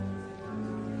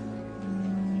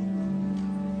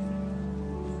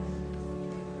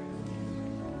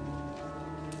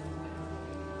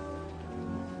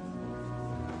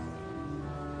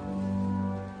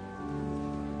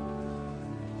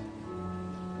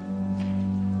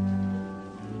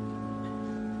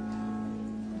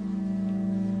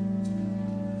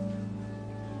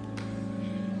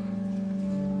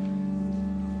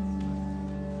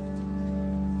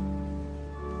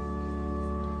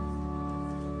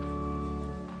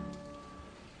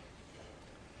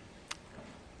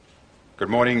Good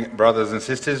morning, brothers and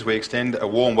sisters. We extend a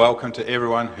warm welcome to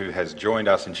everyone who has joined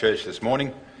us in church this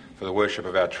morning for the worship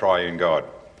of our triune God.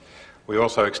 We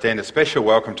also extend a special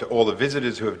welcome to all the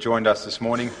visitors who have joined us this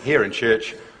morning here in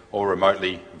church or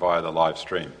remotely via the live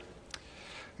stream.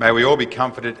 May we all be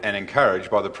comforted and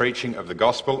encouraged by the preaching of the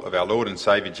gospel of our Lord and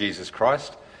Saviour Jesus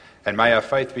Christ, and may our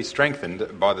faith be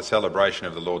strengthened by the celebration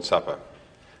of the Lord's Supper.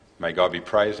 May God be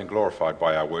praised and glorified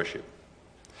by our worship.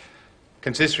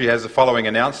 Consistory has the following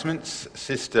announcements.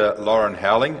 Sister Lauren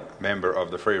Howling, member of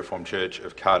the Free Reformed Church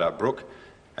of Cardup Brook,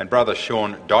 and Brother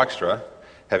Sean Dykstra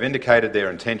have indicated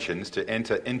their intentions to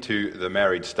enter into the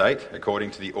married state according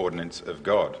to the ordinance of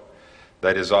God.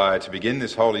 They desire to begin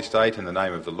this holy state in the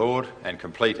name of the Lord and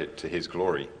complete it to his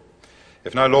glory.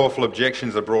 If no lawful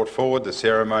objections are brought forward, the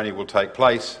ceremony will take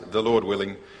place, the Lord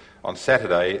willing, on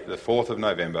Saturday, the 4th of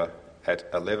November at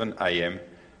 11 a.m.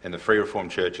 in the Free Reformed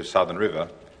Church of Southern River,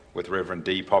 with Reverend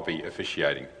D. Poppy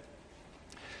officiating.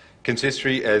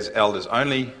 Consistory as elders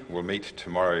only will meet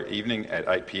tomorrow evening at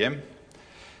 8 p.m.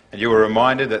 And you are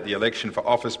reminded that the election for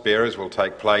office bearers will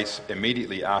take place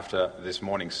immediately after this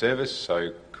morning's service,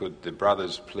 so could the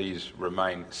brothers please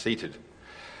remain seated.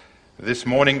 This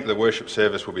morning the worship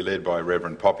service will be led by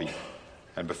Reverend Poppy.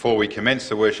 And before we commence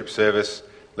the worship service,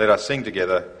 let us sing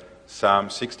together Psalm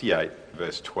 68,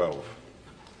 verse 12.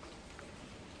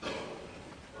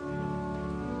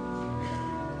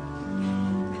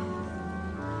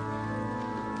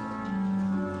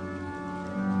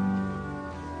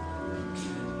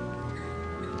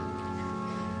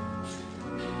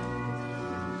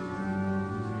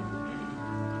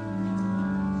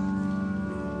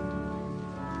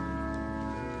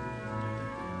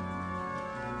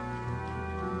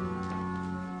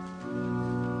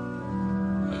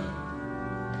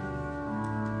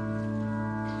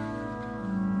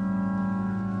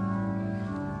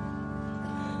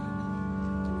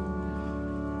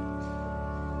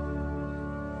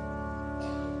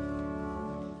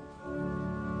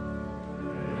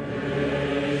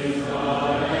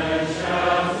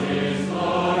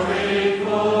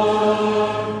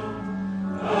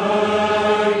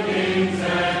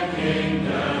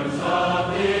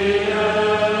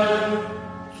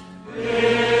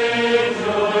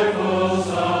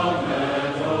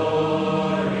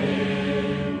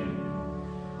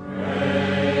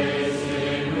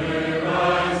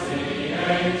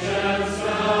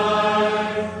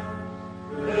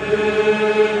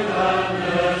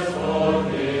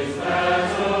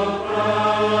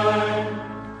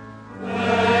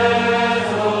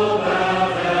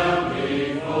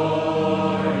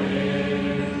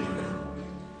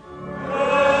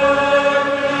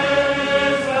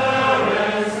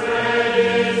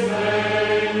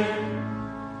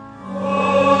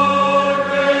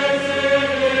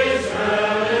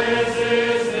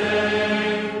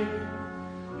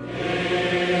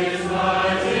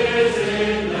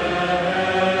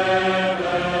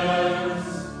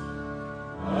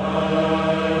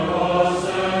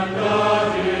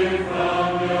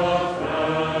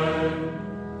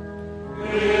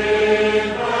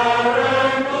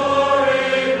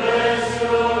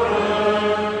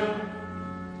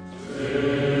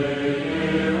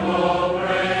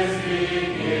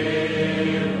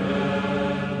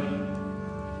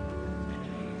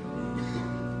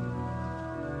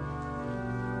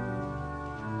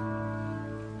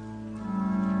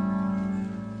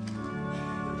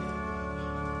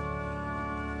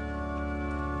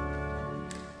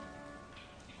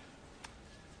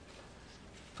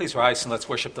 Please rise and let's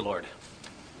worship the Lord.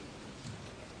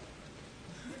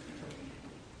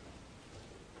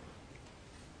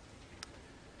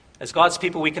 As God's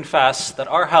people, we confess that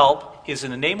our help is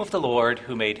in the name of the Lord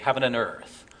who made heaven and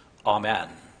earth. Amen.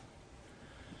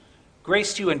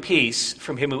 Grace to you and peace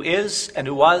from him who is, and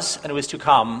who was, and who is to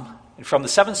come, and from the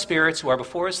seven spirits who are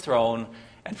before his throne,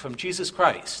 and from Jesus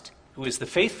Christ, who is the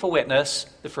faithful witness,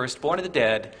 the firstborn of the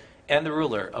dead, and the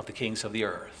ruler of the kings of the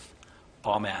earth.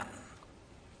 Amen.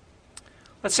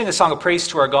 Let's sing a song of praise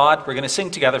to our God. We're going to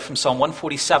sing together from Psalm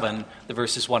 147, the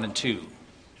verses 1 and 2.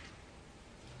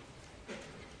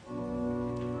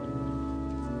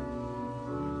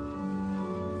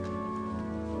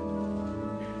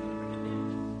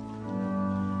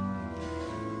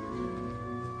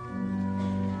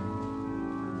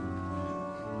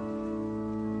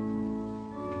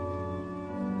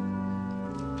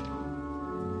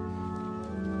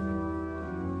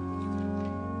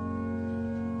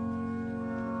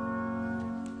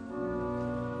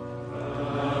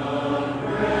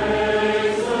 Praise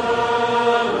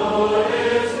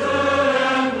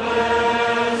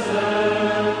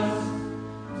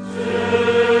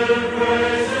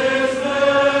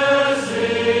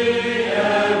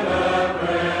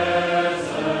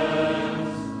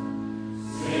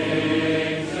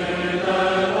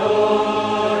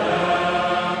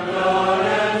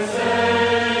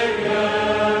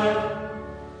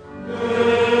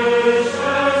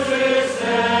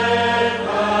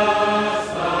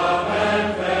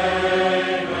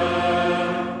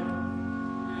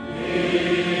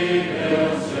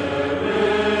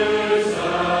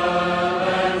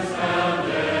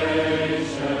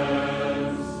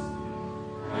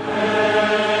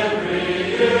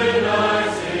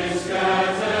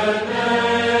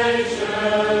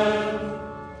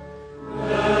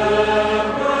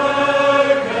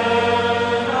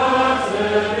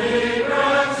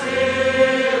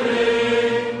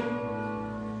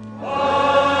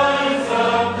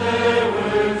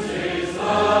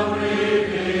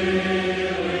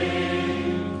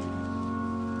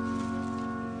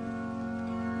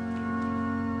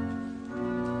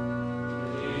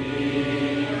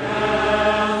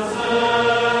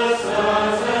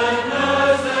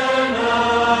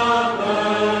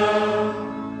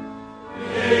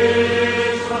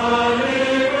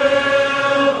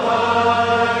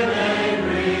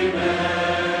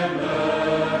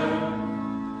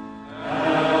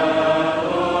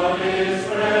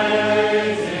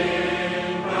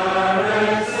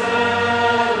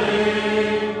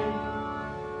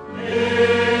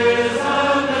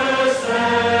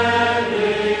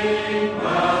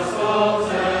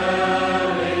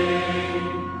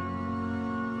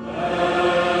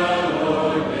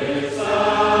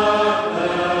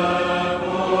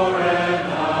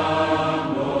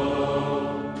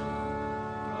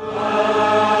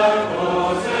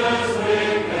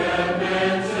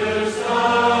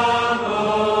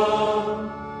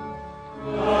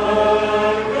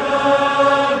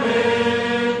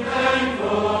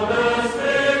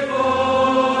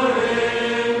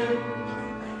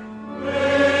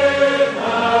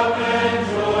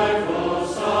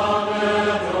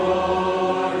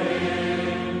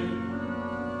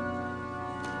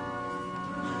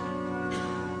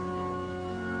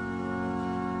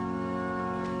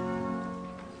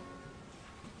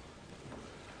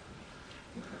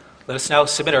Let us now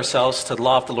submit ourselves to the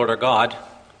law of the Lord our God.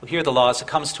 We'll hear the law as it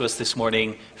comes to us this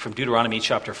morning from Deuteronomy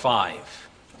chapter 5.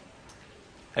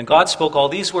 And God spoke all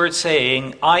these words,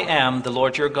 saying, I am the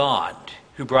Lord your God,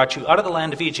 who brought you out of the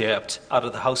land of Egypt, out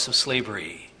of the house of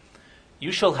slavery.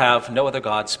 You shall have no other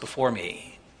gods before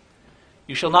me.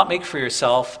 You shall not make for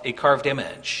yourself a carved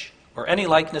image, or any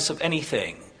likeness of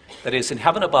anything that is in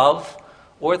heaven above,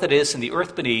 or that is in the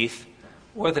earth beneath,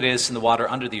 or that is in the water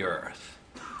under the earth.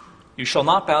 You shall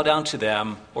not bow down to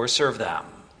them or serve them.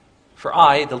 For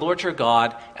I, the Lord your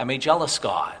God, am a jealous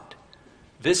God,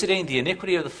 visiting the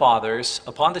iniquity of the fathers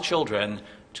upon the children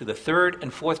to the third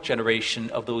and fourth generation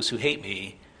of those who hate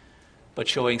me, but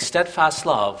showing steadfast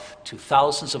love to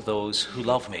thousands of those who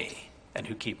love me and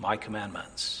who keep my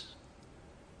commandments.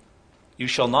 You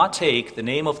shall not take the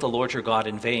name of the Lord your God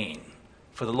in vain,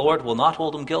 for the Lord will not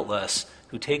hold him guiltless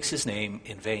who takes his name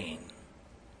in vain.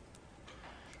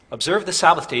 Observe the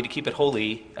Sabbath day to keep it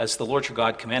holy, as the Lord your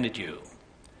God commanded you.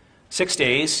 6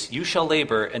 days you shall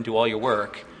labor and do all your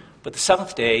work, but the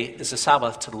seventh day is a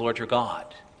Sabbath to the Lord your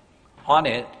God. On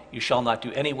it you shall not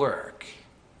do any work,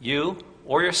 you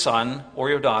or your son or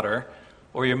your daughter,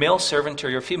 or your male servant or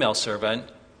your female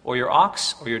servant, or your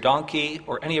ox or your donkey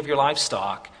or any of your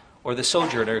livestock, or the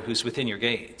sojourner who's within your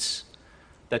gates,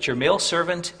 that your male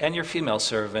servant and your female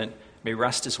servant may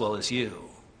rest as well as you.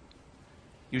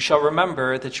 You shall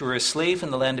remember that you were a slave in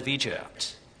the land of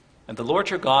Egypt, and the Lord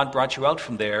your God brought you out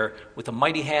from there with a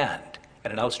mighty hand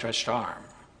and an outstretched arm.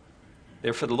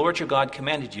 Therefore the Lord your God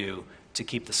commanded you to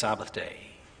keep the Sabbath day.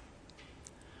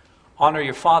 Honor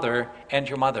your father and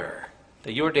your mother,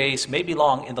 that your days may be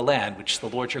long in the land which the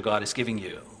Lord your God is giving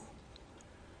you.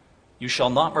 You shall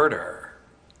not murder.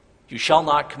 You shall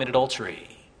not commit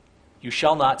adultery. You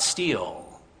shall not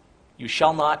steal. You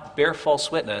shall not bear false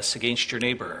witness against your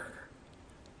neighbor.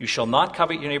 You shall not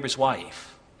covet your neighbor's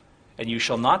wife, and you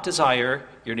shall not desire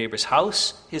your neighbor's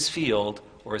house, his field,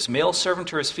 or his male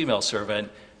servant or his female servant,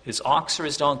 his ox or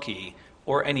his donkey,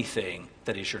 or anything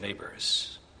that is your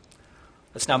neighbor's.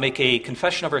 Let's now make a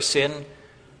confession of our sin.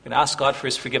 We're going to ask God for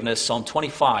his forgiveness. Psalm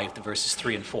 25, the verses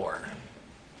 3 and 4.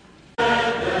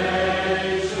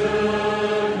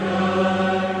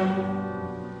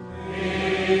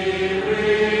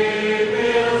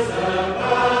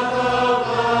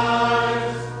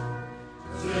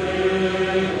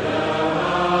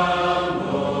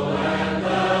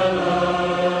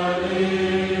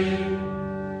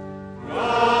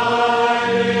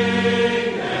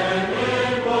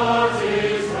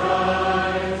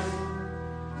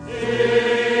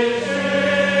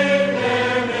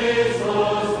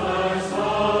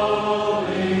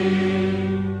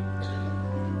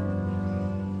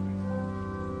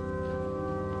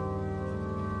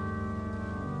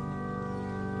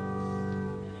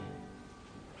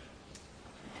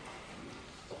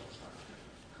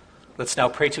 Let's now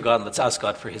pray to God and let's ask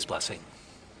God for his blessing.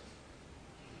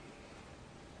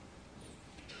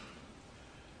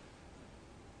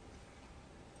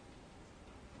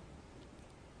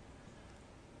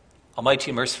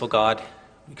 Almighty and merciful God,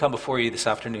 we come before you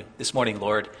this morning,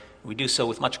 Lord, and we do so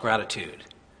with much gratitude.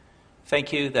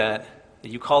 Thank you that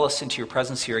you call us into your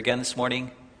presence here again this morning.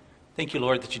 Thank you,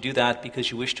 Lord, that you do that because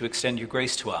you wish to extend your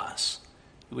grace to us.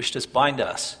 You wish to bind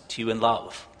us to you in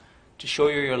love, to show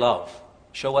you your love.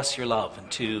 Show us your love and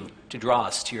to draw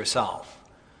us to yourself.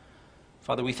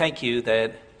 Father, we thank you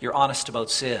that you're honest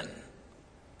about sin.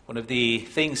 One of the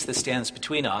things that stands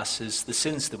between us is the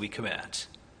sins that we commit.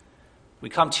 We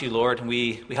come to you, Lord, and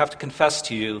we have to confess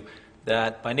to you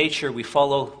that by nature we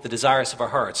follow the desires of our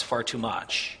hearts far too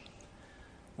much.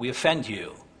 We offend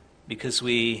you because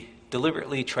we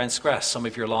deliberately transgress some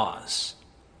of your laws.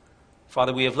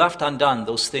 Father, we have left undone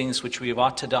those things which we have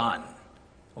ought to done.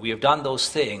 We have done those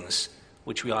things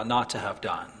which we ought not to have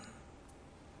done.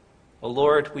 O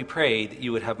Lord, we pray that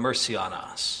you would have mercy on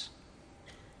us.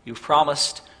 You've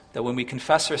promised that when we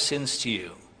confess our sins to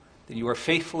you, that you are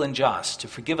faithful and just to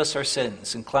forgive us our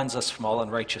sins and cleanse us from all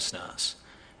unrighteousness.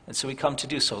 And so we come to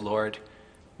do so, Lord.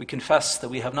 We confess that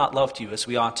we have not loved you as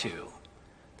we ought to,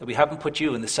 that we haven't put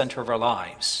you in the center of our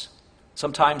lives.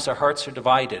 Sometimes our hearts are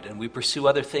divided and we pursue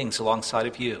other things alongside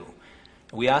of you.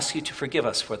 And we ask you to forgive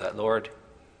us for that, Lord,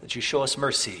 that you show us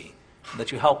mercy, and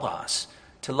that you help us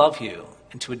to love you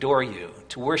and to adore you,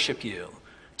 to worship you,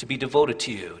 to be devoted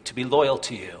to you, to be loyal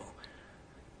to you.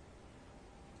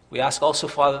 We ask also,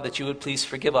 Father, that you would please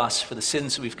forgive us for the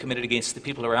sins that we've committed against the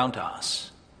people around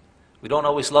us. We don't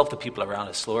always love the people around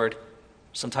us, Lord.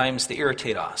 Sometimes they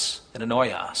irritate us and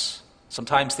annoy us.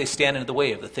 Sometimes they stand in the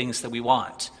way of the things that we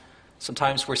want.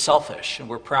 Sometimes we're selfish and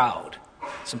we're proud.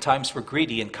 Sometimes we're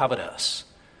greedy and covetous.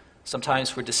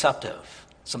 Sometimes we're deceptive.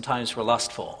 Sometimes we're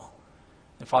lustful.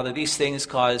 And Father, these things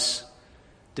cause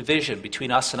division between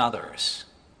us and others.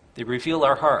 They reveal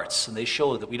our hearts, and they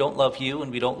show that we don't love you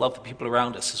and we don't love the people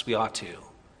around us as we ought to.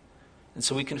 And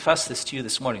so we confess this to you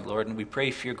this morning, Lord, and we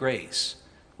pray for your grace.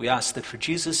 We ask that for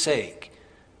Jesus' sake,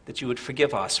 that you would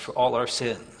forgive us for all our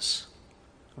sins.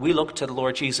 We look to the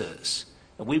Lord Jesus,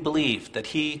 and we believe that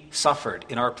he suffered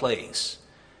in our place.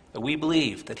 And we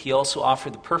believe that he also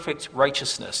offered the perfect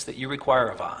righteousness that you require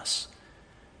of us.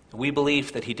 And we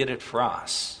believe that he did it for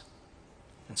us.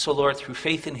 And so, Lord, through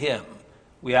faith in him,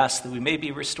 we ask that we may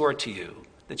be restored to you,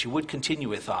 that you would continue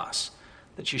with us,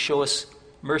 that you show us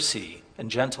mercy and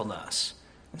gentleness,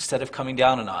 instead of coming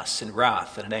down on us in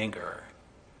wrath and in anger.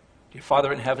 Dear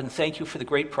Father in heaven, thank you for the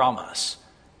great promise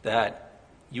that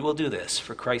you will do this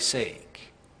for Christ's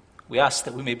sake. We ask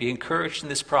that we may be encouraged in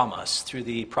this promise through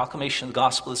the proclamation of the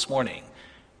gospel this morning,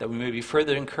 that we may be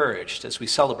further encouraged as we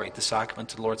celebrate the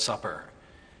sacrament of the Lord's Supper.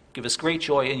 Give us great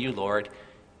joy in you, Lord,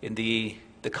 in the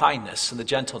kindness and the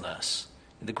gentleness,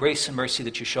 in the grace and mercy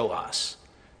that you show us.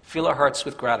 Fill our hearts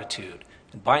with gratitude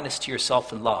and bind us to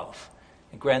yourself in love,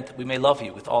 and grant that we may love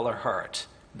you with all our heart,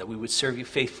 and that we would serve you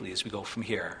faithfully as we go from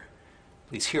here.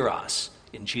 Please hear us.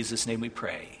 In Jesus' name we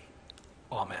pray.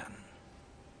 Amen.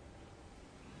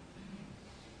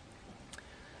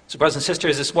 So, brothers and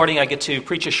sisters, this morning I get to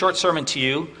preach a short sermon to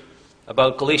you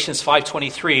about Galatians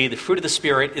 5:23. The fruit of the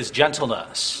Spirit is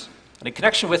gentleness. And in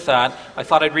connection with that, I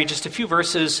thought I'd read just a few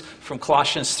verses from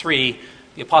Colossians 3.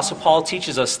 The Apostle Paul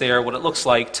teaches us there what it looks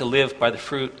like to live by the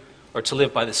fruit, or to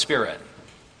live by the Spirit.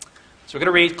 So we're going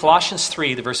to read Colossians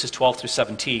 3, the verses 12 through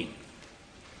 17.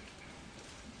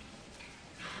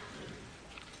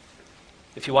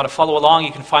 If you want to follow along,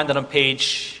 you can find that on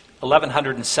page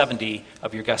 1170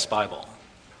 of your guest Bible.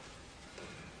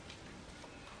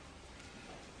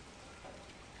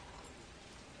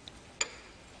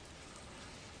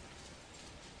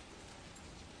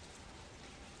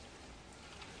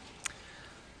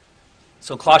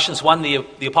 So in Colossians 1,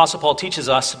 the Apostle Paul teaches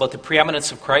us about the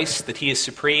preeminence of Christ, that he is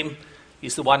supreme.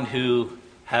 He's the one who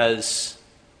has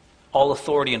all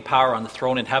authority and power on the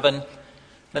throne in heaven.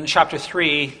 Then in chapter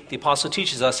 3, the Apostle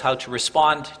teaches us how to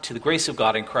respond to the grace of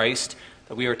God in Christ,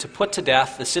 that we are to put to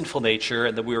death the sinful nature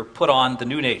and that we are put on the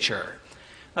new nature.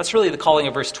 That's really the calling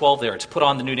of verse 12 there, to put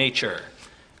on the new nature.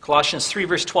 Colossians 3,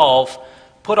 verse 12,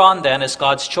 put on then as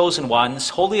God's chosen ones,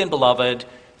 holy and beloved,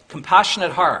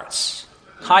 compassionate hearts,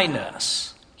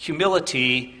 kindness,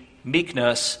 humility,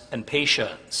 meekness, and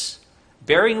patience,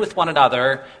 bearing with one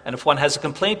another, and if one has a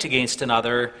complaint against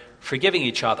another, forgiving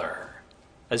each other.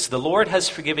 As the Lord has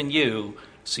forgiven you,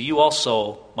 so you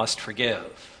also must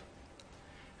forgive.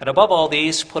 And above all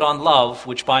these, put on love,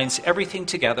 which binds everything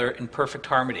together in perfect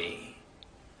harmony.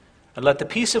 And let the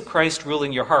peace of Christ rule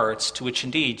in your hearts, to which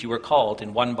indeed you are called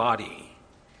in one body.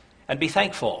 And be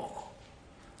thankful.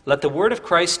 Let the word of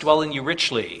Christ dwell in you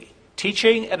richly,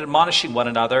 teaching and admonishing one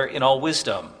another in all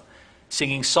wisdom,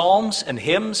 singing psalms and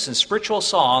hymns and spiritual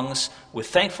songs with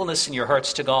thankfulness in your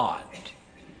hearts to God.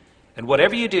 And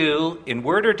whatever you do, in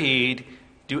word or deed,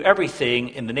 do everything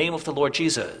in the name of the Lord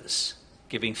Jesus,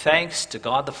 giving thanks to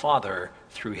God the Father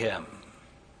through him.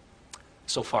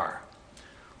 So far.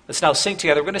 Let's now sing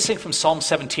together. We're going to sing from Psalm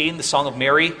 17, the Song of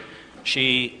Mary.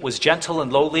 She was gentle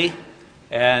and lowly,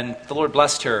 and the Lord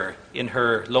blessed her in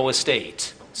her low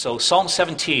estate. So Psalm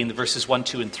 17, the verses 1,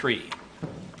 2, and 3.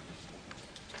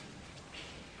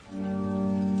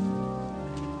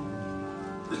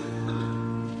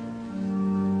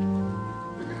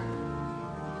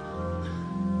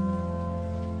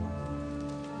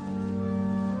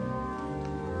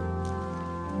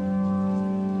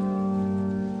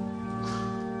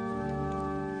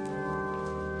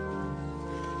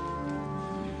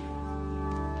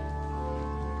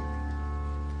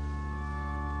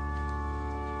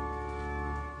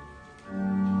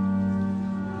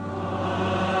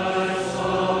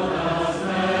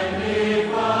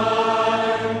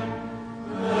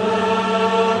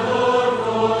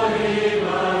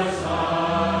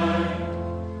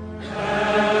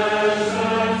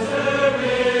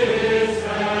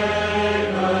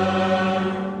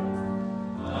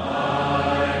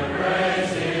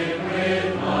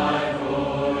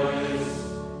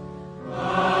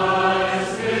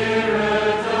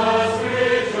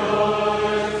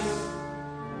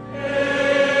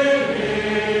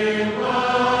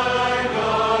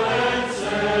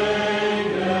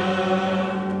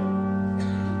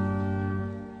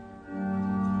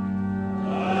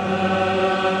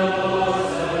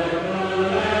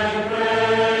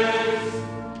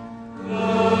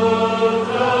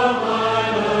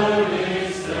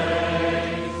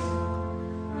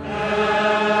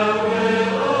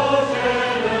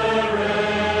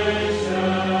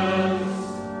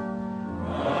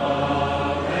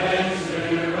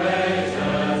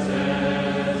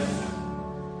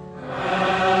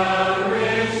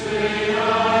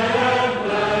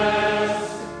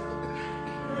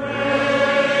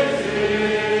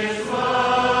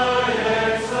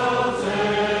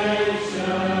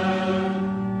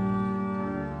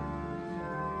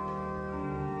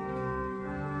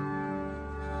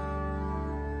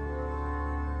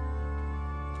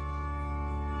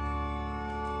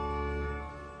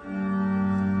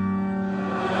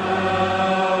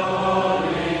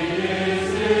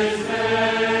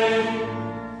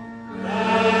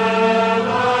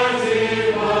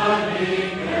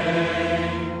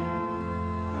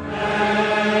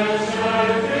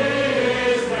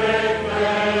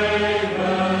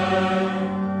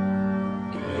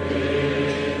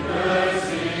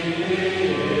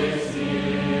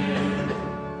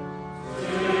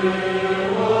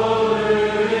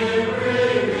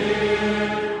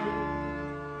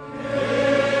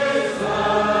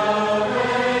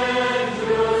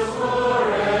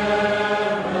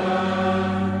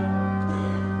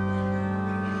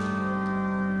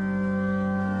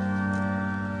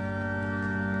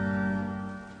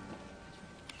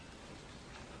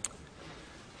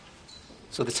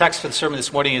 So the text for the sermon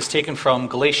this morning is taken from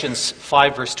Galatians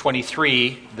 5, verse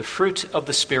 23. The fruit of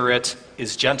the Spirit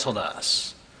is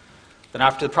gentleness. Then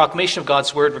after the proclamation of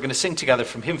God's word, we're going to sing together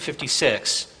from hymn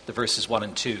 56, the verses 1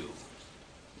 and 2.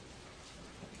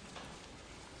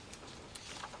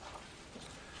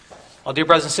 Well, dear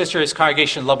brothers and sisters,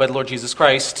 congregation loved by the Lord Jesus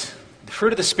Christ, the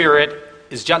fruit of the Spirit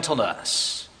is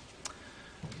gentleness.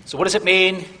 So what does it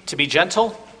mean to be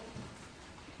gentle?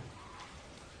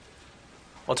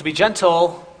 Well, to be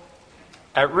gentle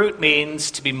at root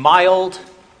means to be mild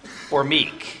or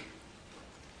meek.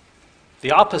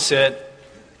 The opposite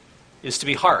is to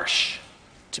be harsh,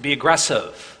 to be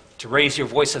aggressive, to raise your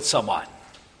voice at someone.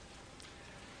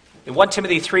 In 1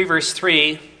 Timothy 3, verse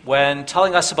 3, when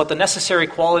telling us about the necessary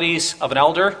qualities of an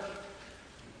elder,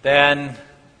 then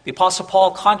the Apostle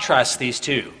Paul contrasts these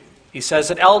two. He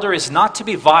says an elder is not to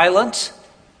be violent,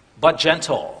 but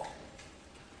gentle.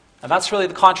 And that's really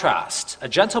the contrast. A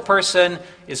gentle person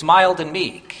is mild and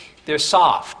meek. They're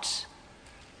soft.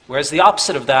 Whereas the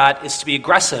opposite of that is to be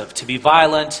aggressive, to be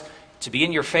violent, to be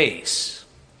in your face.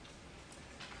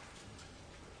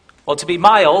 Well, to be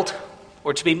mild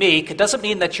or to be meek, it doesn't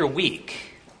mean that you're weak.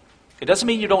 It doesn't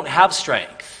mean you don't have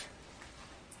strength.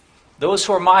 Those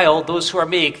who are mild, those who are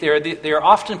meek, they're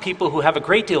often people who have a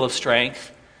great deal of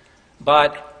strength,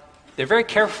 but they're very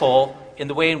careful in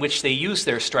the way in which they use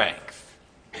their strength.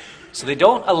 So they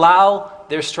don't allow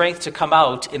their strength to come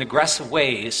out in aggressive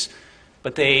ways,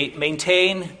 but they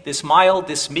maintain this mild,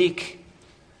 this meek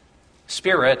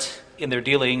spirit in their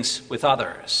dealings with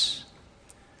others.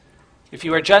 If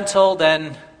you are gentle,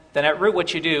 then at root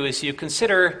what you do is you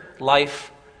consider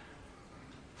life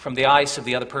from the eyes of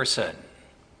the other person.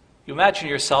 You imagine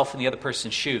yourself in the other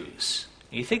person's shoes,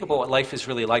 and you think about what life is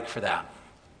really like for them.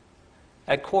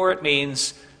 At core, it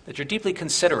means that you're deeply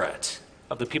considerate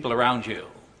of the people around you.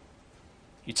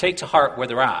 You take to heart where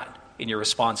they're at in your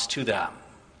response to them.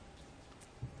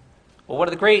 Well, one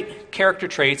of the great character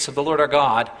traits of the Lord our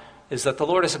God is that the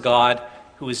Lord is a God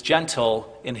who is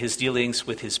gentle in his dealings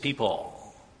with his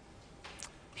people.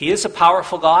 He is a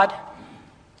powerful God.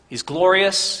 He's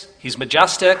glorious. He's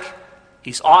majestic.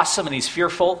 He's awesome and he's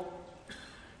fearful.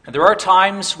 And there are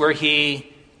times where he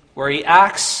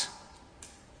acts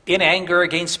in anger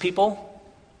against people.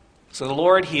 So the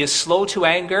Lord, he is slow to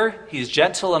anger. He is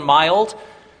gentle and mild.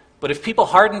 But if people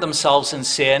harden themselves in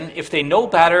sin, if they know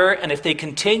better, and if they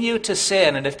continue to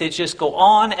sin, and if they just go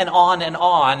on and on and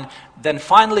on, then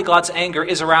finally God's anger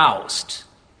is aroused.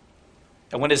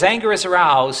 And when his anger is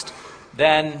aroused,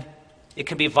 then it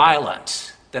can be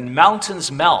violent. Then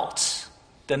mountains melt.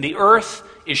 Then the earth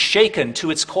is shaken to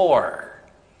its core.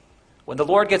 When the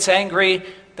Lord gets angry,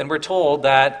 then we're told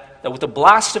that with the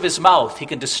blast of his mouth, he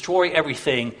can destroy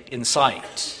everything in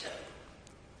sight.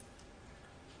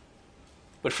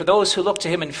 But for those who look to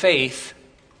him in faith,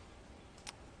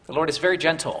 the Lord is very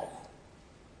gentle.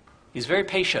 He's very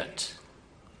patient.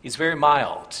 He's very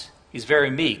mild. He's very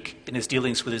meek in his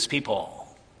dealings with his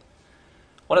people.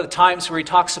 One of the times where he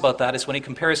talks about that is when he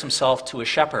compares himself to a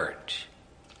shepherd.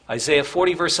 Isaiah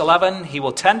 40, verse 11, he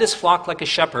will tend his flock like a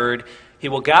shepherd. He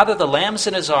will gather the lambs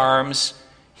in his arms.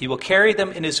 He will carry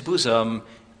them in his bosom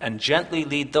and gently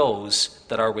lead those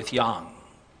that are with young.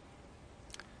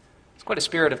 It's quite a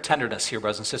spirit of tenderness here,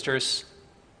 brothers and sisters.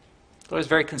 The Lord is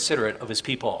very considerate of his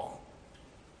people.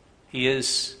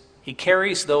 He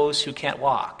carries those who can't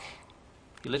walk.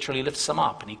 He literally lifts them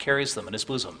up and he carries them in his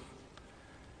bosom.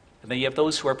 And then you have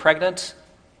those who are pregnant.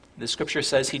 The scripture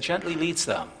says he gently leads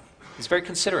them. He's very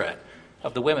considerate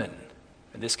of the women,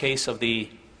 in this case of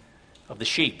the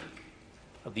sheep,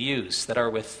 of the ewes that are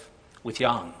with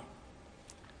young.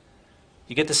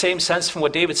 You get the same sense from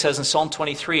what David says in Psalm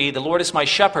 23, the Lord is my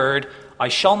shepherd, I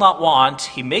shall not want.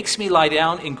 He makes me lie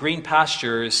down in green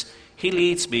pastures. He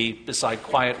leads me beside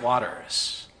quiet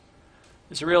waters.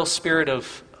 There's a real spirit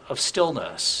of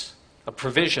stillness, of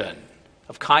provision,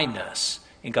 of kindness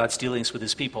in God's dealings with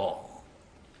his people.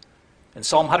 In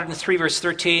Psalm 103, verse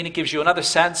 13, it gives you another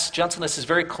sense. Gentleness is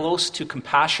very close to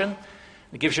compassion.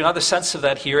 It gives you another sense of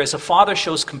that here. As a father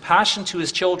shows compassion to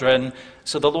his children,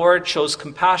 so the Lord shows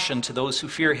compassion to those who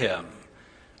fear him.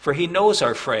 For he knows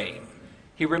our frame.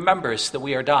 He remembers that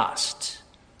we are dust.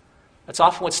 That's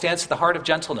often what stands at the heart of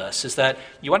gentleness, is that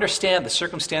you understand the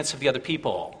circumstance of the other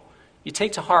people. You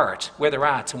take to heart where they're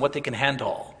at and what they can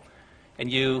handle.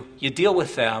 And you deal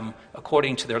with them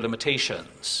according to their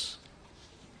limitations.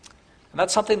 And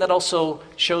that's something that also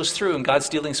shows through in God's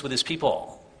dealings with his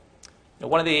people.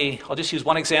 I'll just use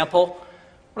one example.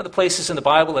 One of the places in the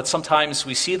Bible that sometimes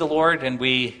we see the Lord and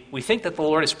we think that the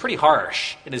Lord is pretty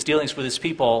harsh in his dealings with his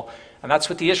people, and that's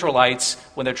with the Israelites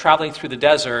when they're traveling through the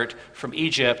desert from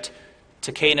Egypt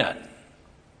to Canaan.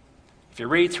 If you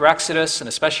read through Exodus, and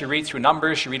especially read through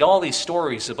Numbers, you read all these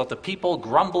stories about the people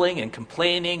grumbling and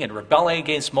complaining and rebelling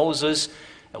against Moses.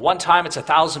 At one time it's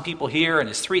 1,000 people here, and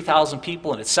it's 3,000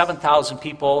 people, and it's 7,000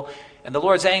 people, and the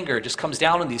Lord's anger just comes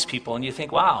down on these people, and you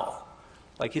think, wow,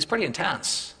 like he's pretty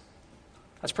intense.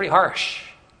 That's pretty harsh.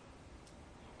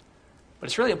 But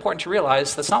it's really important to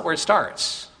realize that's not where it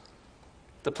starts.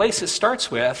 The place it starts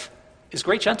with is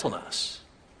great gentleness.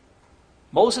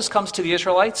 Moses comes to the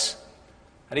Israelites,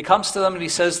 and he comes to them and he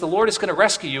says, the Lord is going to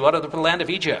rescue you out of the land of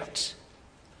Egypt.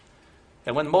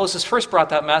 And when Moses first brought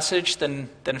that message, then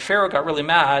Pharaoh got really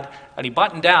mad, and he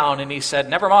buttoned down and he said,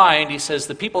 never mind. He says,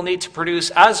 the people need to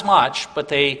produce as much, but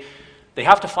they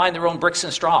have to find their own bricks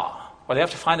and straw, or they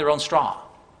have to find their own straw.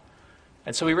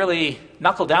 And so he really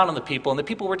knuckled down on the people, and the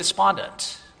people were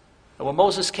despondent. And when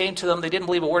Moses came to them, they didn't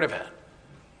believe a word of it.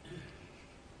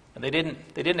 And they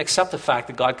didn't accept the fact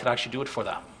that God could actually do it for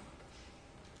them.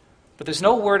 But there's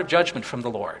no word of judgment from the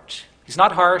Lord. He's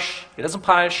not harsh. He doesn't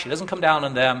punish. He doesn't come down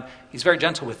on them. He's very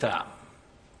gentle with them.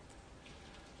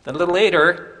 Then a little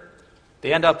later,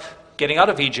 they end up getting out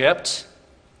of Egypt.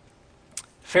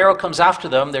 Pharaoh comes after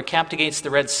them. They're camped against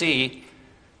the Red Sea.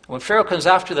 When Pharaoh comes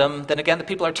after them, then again the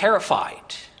people are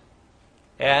terrified.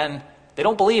 And they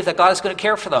don't believe that God is going to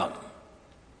care for them.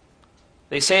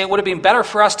 They say it would have been better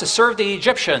for us to serve the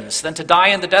Egyptians than to die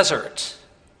in the desert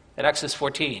in Exodus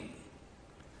 14.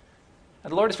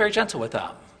 And the Lord is very gentle with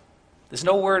them. There's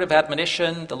no word of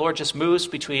admonition. The Lord just moves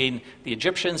between the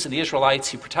Egyptians and the Israelites.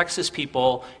 He protects his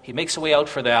people. He makes a way out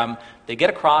for them. They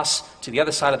get across to the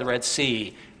other side of the Red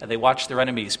Sea, and they watch their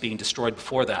enemies being destroyed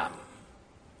before them.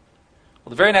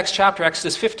 Well, the very next chapter,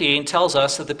 Exodus 15, tells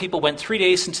us that the people went 3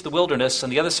 days into the wilderness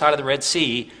on the other side of the Red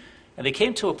Sea, and they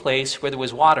came to a place where there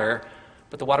was water,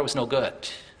 but the water was no good.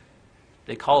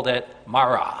 They called it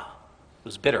Marah. It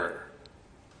was bitter.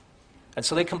 And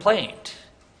so they complained.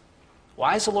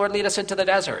 Why does the Lord lead us into the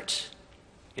desert?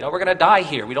 We're going to die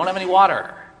here. We don't have any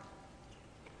water.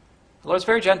 The Lord's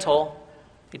very gentle.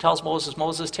 He tells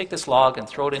Moses, take this log and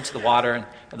throw it into the water,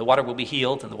 and the water will be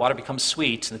healed, and the water becomes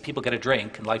sweet, and the people get a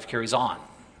drink, and life carries on.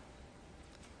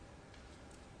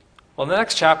 Well, in the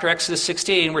next chapter, Exodus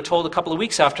 16, we're told a couple of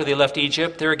weeks after they left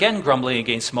Egypt, they're again grumbling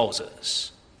against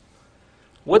Moses.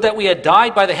 Would that we had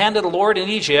died by the hand of the Lord in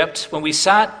Egypt when we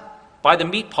sat by the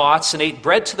meat pots and ate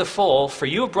bread to the full, for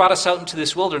you have brought us out into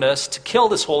this wilderness to kill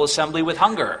this whole assembly with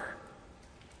hunger.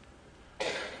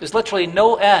 There's literally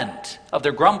no end of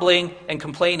their grumbling and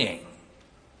complaining.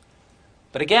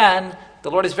 But again, the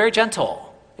Lord is very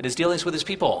gentle in his dealings with his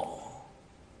people.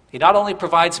 He not only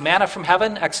provides manna from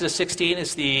heaven. Exodus 16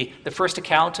 is the first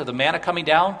account of the manna coming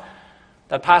down.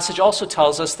 That passage also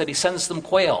tells us that he sends them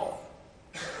quail.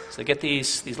 So they get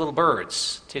these little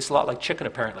birds. Tastes a lot like chicken,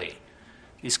 apparently.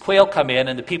 These quail come in,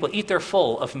 and the people eat their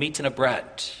full of meat and of bread.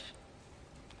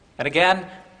 And again,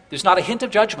 there's not a hint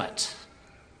of judgment.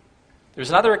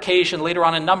 There's another occasion later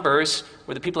on in Numbers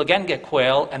where the people again get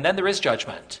quail, and then there is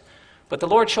judgment. But the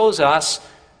Lord shows us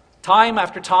time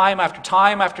after time after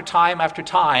time after time after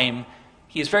time,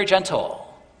 he is very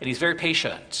gentle and he's very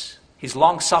patient. He's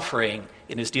long-suffering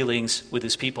in his dealings with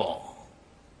his people.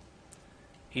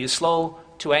 He is slow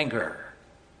to anger.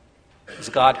 He's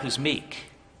a God who's meek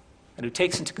and who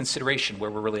takes into consideration where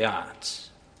we're really at.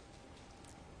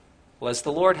 Well, as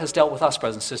the Lord has dealt with us,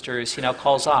 brothers and sisters, he now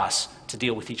calls us to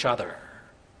deal with each other.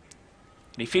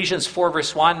 In Ephesians 4,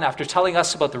 verse 1, after telling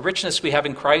us about the richness we have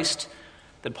in Christ,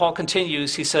 then Paul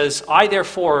continues, he says, I,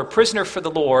 therefore, a prisoner for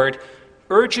the Lord,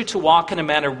 urge you to walk in a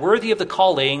manner worthy of the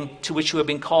calling to which you have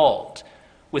been called,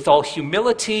 with all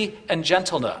humility and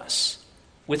gentleness,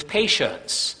 with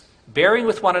patience, bearing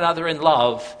with one another in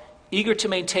love, eager to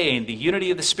maintain the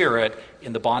unity of the Spirit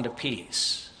in the bond of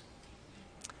peace.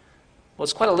 Well,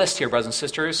 it's quite a list here, brothers and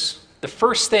sisters. The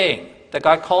first thing that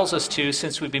God calls us to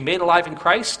since we've been made alive in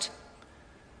Christ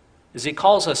is he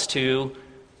calls us to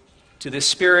this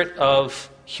spirit of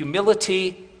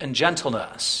humility and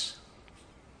gentleness,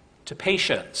 to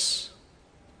patience,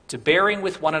 to bearing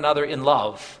with one another in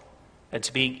love, and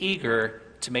to being eager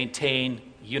to maintain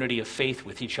unity of faith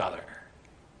with each other.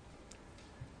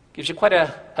 Gives you quite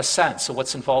a sense of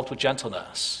what's involved with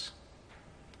gentleness.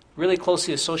 Really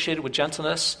closely associated with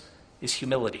gentleness is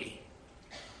humility.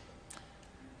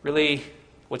 Really,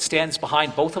 what stands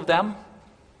behind both of them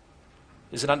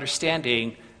is an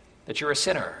understanding that you're a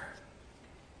sinner,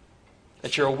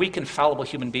 that you're a weak and fallible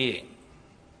human being.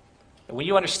 And when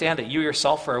you understand that you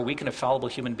yourself are a weak and fallible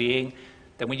human being,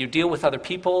 then when you deal with other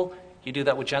people, you do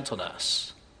that with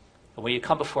gentleness. And when you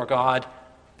come before God,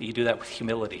 you do that with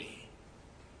humility.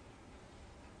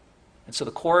 And so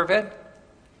the core of it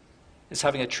is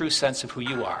having a true sense of who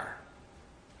you are,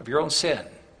 of your own sin,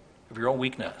 of your own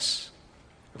weakness,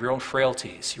 of your own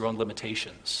frailties, your own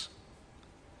limitations.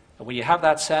 And when you have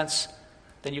that sense,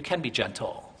 then you can be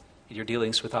gentle in your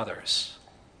dealings with others.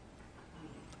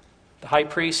 The high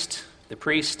priest, the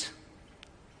priest,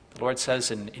 the Lord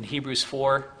says in Hebrews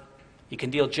 4, he can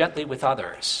deal gently with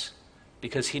others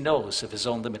because he knows of his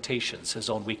own limitations, his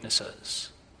own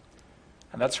weaknesses.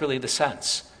 And that's really the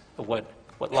sense of what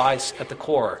lies at the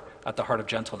core, at the heart of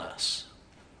gentleness.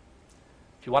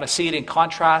 If you want to see it in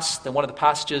contrast, then one of the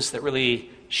passages that really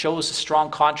shows a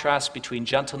strong contrast between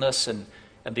gentleness and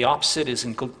the opposite is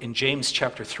in James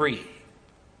chapter 3.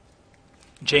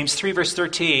 James 3 verse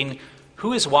 13,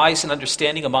 who is wise and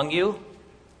understanding among you?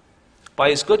 By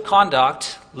his good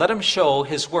conduct, let him show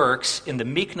his works in the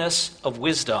meekness of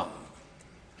wisdom.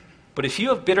 But if you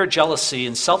have bitter jealousy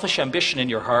and selfish ambition in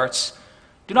your hearts,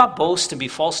 do not boast and be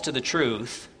false to the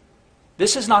truth.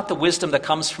 This is not the wisdom that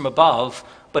comes from above,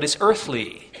 but is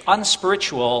earthly,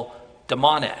 unspiritual,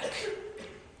 demonic.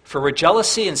 For where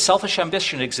jealousy and selfish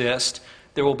ambition exist,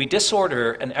 there will be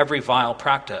disorder and every vile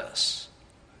practice.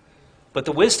 But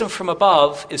the wisdom from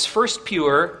above is first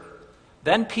pure,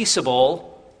 then peaceable,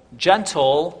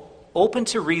 gentle, open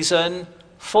to reason,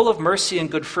 full of mercy and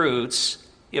good fruits,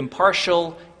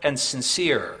 impartial and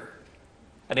sincere.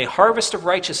 And a harvest of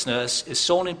righteousness is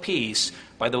sown in peace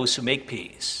by those who make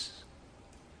peace.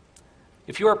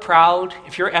 If you are proud,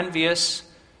 if you're envious,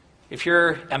 if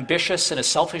you're ambitious in a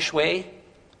selfish way,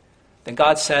 then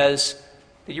God says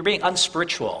that you're being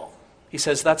unspiritual. He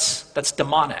says that's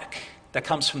demonic. That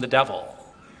comes from the devil.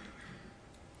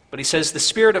 But he says the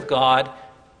Spirit of God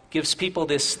gives people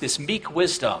this meek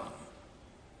wisdom,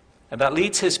 and that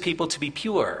leads his people to be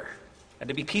pure and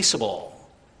to be peaceable,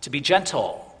 to be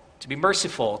gentle, to be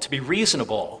merciful, to be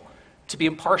reasonable, to be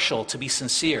impartial, to be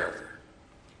sincere.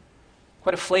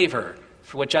 Quite a flavor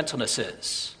for what gentleness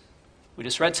is. We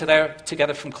just read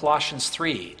together from Colossians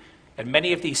 3, and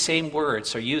many of these same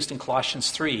words are used in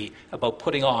Colossians 3 about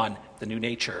putting on the new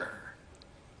nature.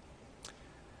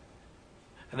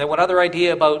 And then one other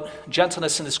idea about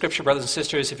gentleness in the Scripture, brothers and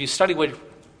sisters, if you study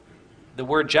the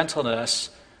word gentleness,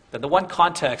 then the one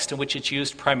context in which it's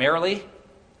used primarily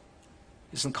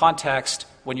is in context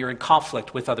when you're in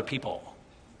conflict with other people.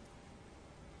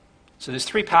 So there's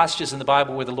 3 passages in the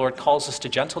Bible where the Lord calls us to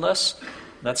gentleness.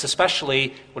 And that's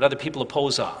especially when other people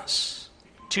oppose us.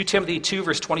 2 Timothy 2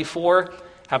 verse 24,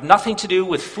 have nothing to do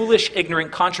with foolish,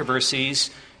 ignorant controversies.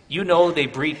 You know they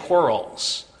breed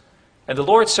quarrels. And the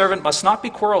Lord's servant must not be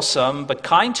quarrelsome, but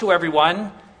kind to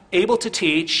everyone, able to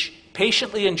teach,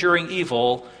 patiently enduring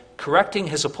evil, correcting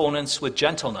his opponents with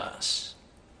gentleness.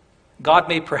 God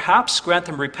may perhaps grant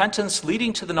them repentance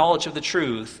leading to the knowledge of the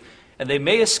truth, and they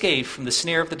may escape from the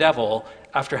snare of the devil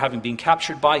after having been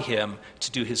captured by him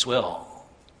to do his will.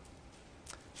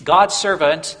 God's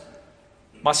servant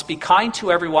must be kind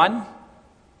to everyone,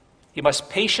 he must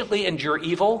patiently endure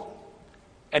evil,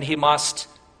 and he must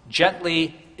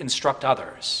gently instruct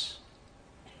others.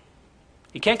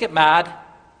 He can't get mad.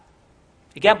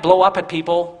 He can't blow up at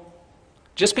people.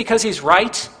 Just because he's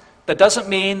right, that doesn't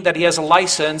mean that he has a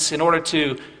license in order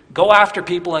to go after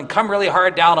people and come really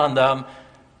hard down on them.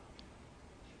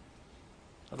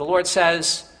 The Lord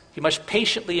says he must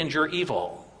patiently endure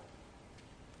evil.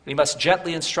 He must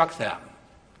gently instruct them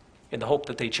in the hope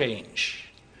that they change.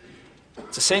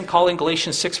 It's the same call in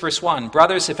Galatians 6 verse 1.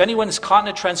 Brothers, if anyone is caught in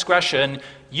a transgression,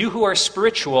 you who are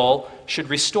spiritual should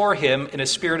restore him in a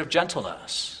spirit of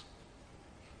gentleness.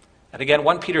 And again,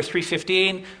 1 Peter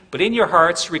 3:15, but in your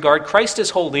hearts regard Christ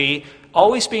as holy,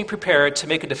 always being prepared to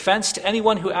make a defense to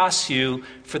anyone who asks you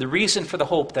for the reason for the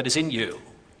hope that is in you.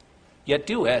 Yet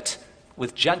do it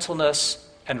with gentleness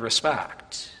and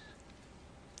respect.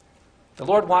 The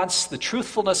Lord wants the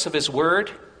truthfulness of his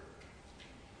word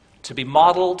to be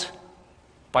modeled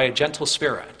by a gentle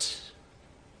spirit.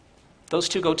 Those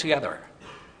two go together.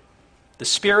 The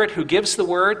Spirit who gives the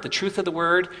word, the truth of the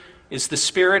word, is the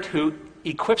Spirit who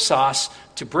equips us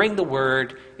to bring the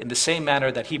word in the same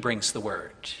manner that he brings the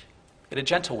word, in a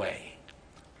gentle way,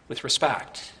 with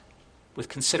respect, with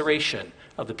consideration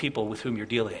of the people with whom you're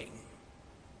dealing.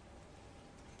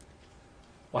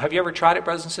 Well, have you ever tried it,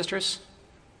 brothers and sisters?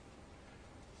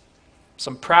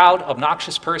 Some proud,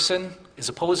 obnoxious person is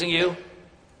opposing you,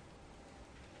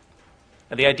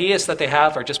 and the ideas that they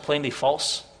have are just plainly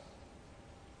false,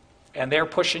 and they're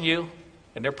pushing you,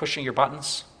 and they're pushing your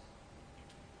buttons.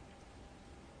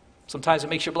 Sometimes it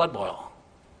makes your blood boil.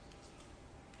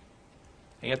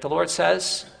 And yet the Lord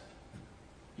says,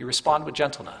 you respond with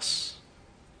gentleness,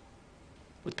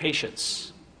 with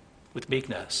patience, with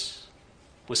meekness,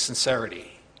 with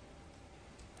sincerity.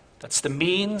 That's the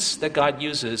means that God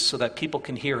uses so that people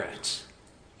can hear it.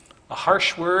 A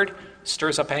harsh word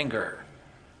stirs up anger,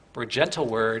 or a gentle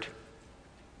word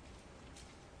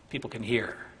people can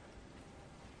hear.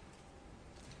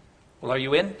 Well, are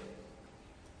you in?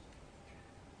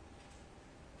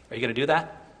 Are you going to do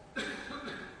that?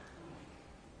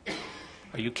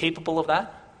 Are you capable of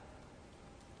that?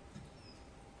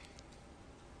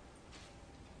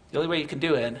 The only way you can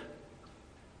do it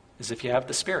is if you have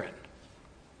the Spirit.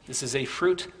 This is a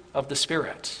fruit of the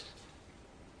Spirit.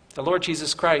 The Lord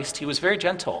Jesus Christ, he was very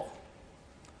gentle.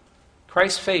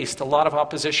 Christ faced a lot of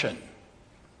opposition.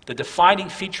 The defining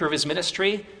feature of his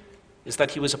ministry is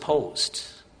that he was opposed.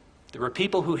 There were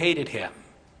people who hated him,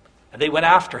 and they went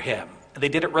after him, and they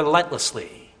did it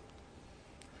relentlessly.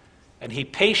 And he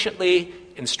patiently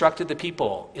instructed the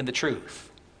people in the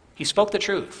truth. He spoke the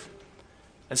truth.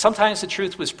 And sometimes the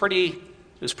truth was pretty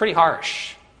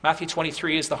harsh. Matthew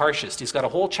 23 is the harshest. He's got a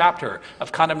whole chapter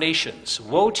of condemnations.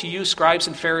 Woe to you, scribes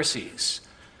and Pharisees.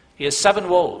 He has 7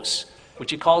 woes, which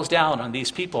he calls down on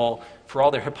these people for all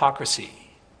their hypocrisy.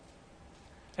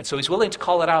 And so he's willing to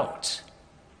call it out.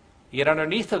 Yet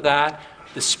underneath of that,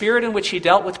 the spirit in which he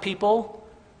dealt with people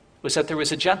was that there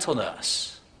was a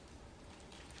gentleness.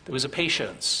 There was a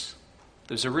patience.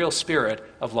 There was a real spirit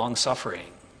of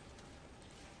long-suffering.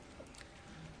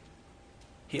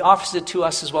 He offers it to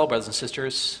us as well, brothers and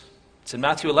sisters. It's in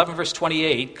Matthew 11, verse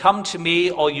 28. Come to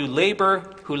me, all you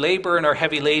who labor and are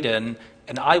heavy laden,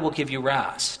 and I will give you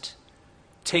rest.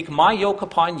 Take my yoke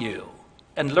upon you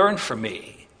and learn from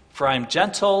me, for I am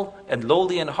gentle and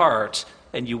lowly in heart,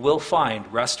 and you will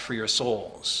find rest for your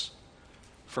souls.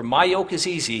 For my yoke is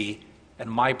easy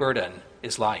and my burden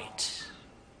is light.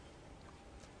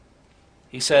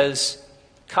 He says,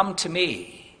 come to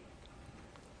me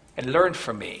and learn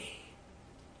from me,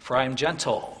 for I am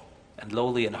gentle and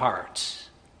lowly in heart.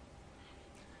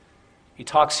 He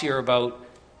talks here about,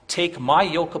 take my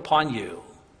yoke upon you,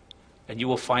 and you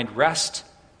will find rest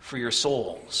for your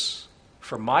souls.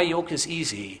 For my yoke is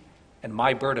easy, and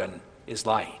my burden is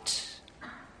light.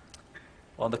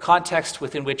 Well, in the context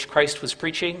within which Christ was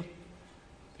preaching,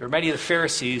 there were many of the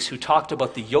Pharisees who talked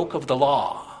about the yoke of the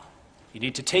law. You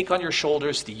need to take on your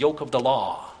shoulders the yoke of the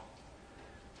law.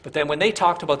 But then when they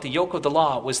talked about the yoke of the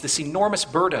law, it was this enormous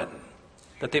burden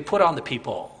that they put on the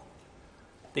people.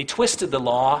 They twisted the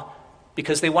law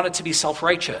because they wanted to be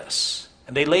self-righteous.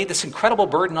 And they laid this incredible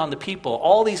burden on the people,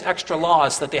 all these extra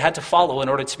laws that they had to follow in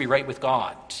order to be right with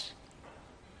God.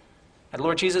 And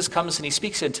Lord Jesus comes and he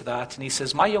speaks into that and he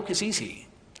says, my yoke is easy.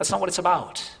 That's not what it's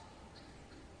about.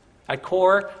 At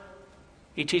core,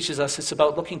 he teaches us it's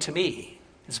about looking to me.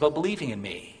 It's about believing in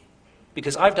me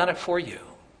because I've done it for you.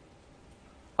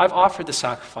 I've offered the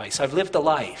sacrifice. I've lived the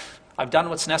life. I've done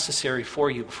what's necessary for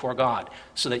you before God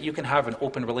so that you can have an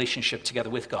open relationship together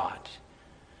with God.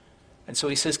 And so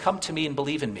he says, come to me and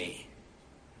believe in me.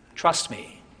 Trust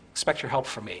me. Expect your help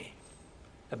from me.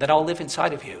 And then I'll live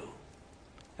inside of you.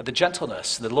 And the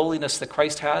gentleness, the lowliness that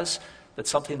Christ has, that's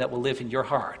something that will live in your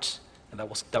heart and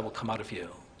that will come out of you.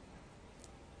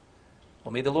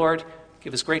 Well, may the Lord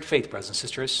give us great faith, brothers and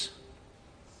sisters,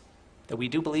 that we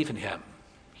do believe in him.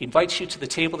 He invites you to the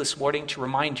table this morning to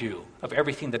remind you of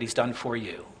everything that he's done for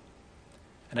you.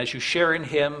 And as you share in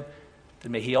him,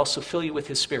 then may he also fill you with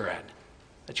his Spirit,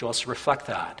 that you also reflect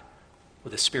that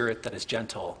with a spirit that is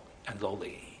gentle and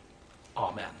lowly.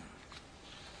 Amen.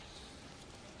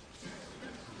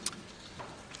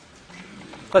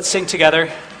 Let's sing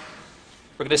together.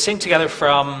 We're going to sing together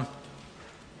from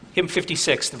hymn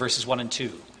 56, the verses 1 and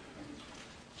 2.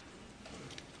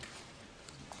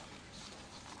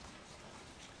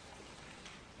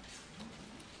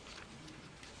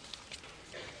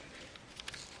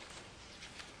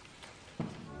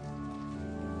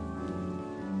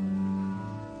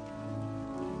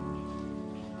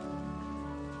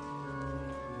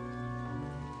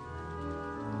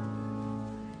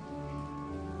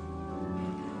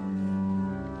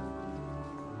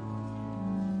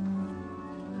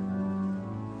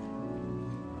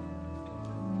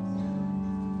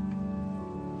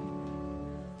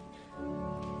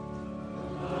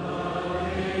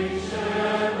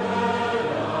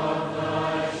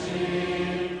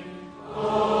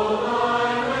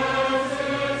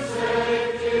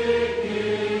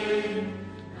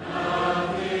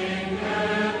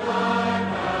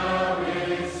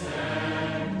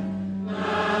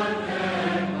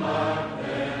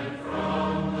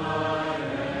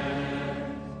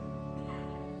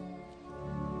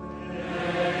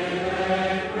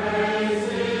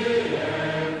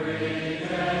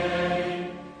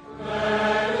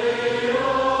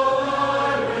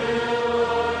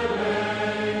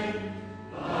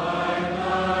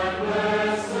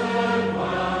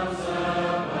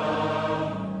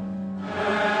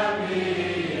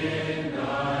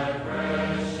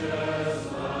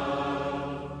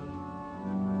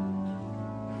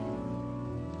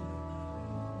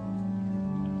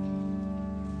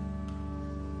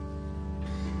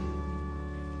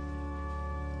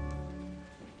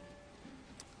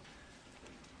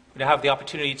 We now have the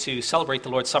opportunity to celebrate the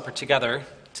Lord's Supper together.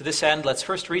 To this end, let's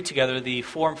first read together the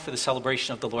form for the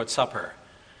celebration of the Lord's Supper.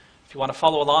 If you want to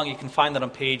follow along, you can find that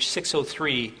on page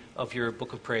 603 of your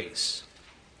Book of Praise.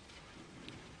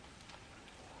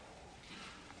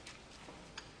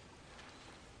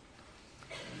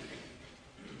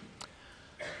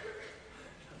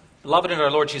 Beloved in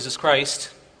our Lord Jesus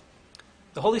Christ,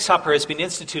 the Holy Supper has been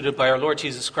instituted by our Lord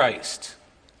Jesus Christ.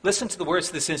 Listen to the words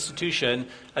of this institution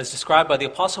as described by the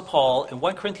Apostle Paul in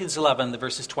 1 Corinthians 11, the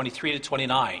verses 23 to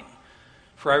 29.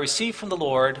 For I received from the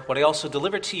Lord what I also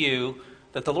delivered to you,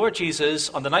 that the Lord Jesus,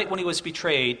 on the night when he was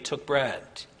betrayed, took bread.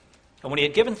 And when he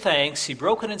had given thanks, he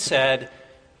broke it and said,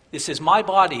 "This is my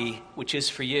body, which is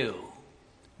for you.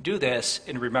 Do this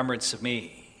in remembrance of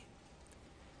me."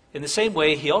 In the same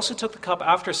way, he also took the cup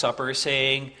after supper,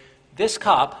 saying, "This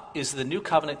cup is the new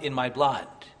covenant in my blood.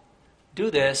 Do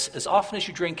this as often as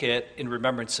you drink it in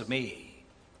remembrance of me.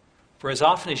 For as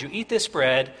often as you eat this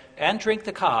bread and drink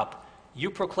the cup,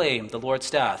 you proclaim the Lord's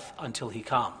death until he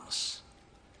comes.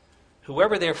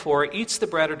 Whoever therefore eats the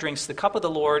bread or drinks the cup of the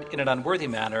Lord in an unworthy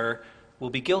manner will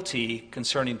be guilty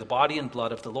concerning the body and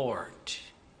blood of the Lord.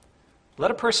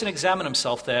 Let a person examine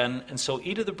himself then, and so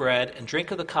eat of the bread and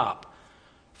drink of the cup.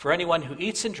 For anyone who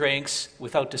eats and drinks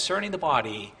without discerning the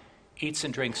body eats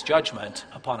and drinks judgment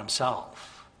upon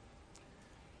himself."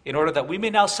 In order that we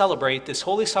may now celebrate this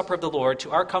holy supper of the Lord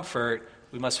to our comfort,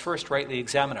 we must first rightly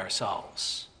examine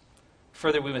ourselves.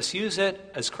 Further, we must use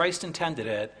it as Christ intended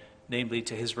it, namely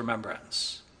to his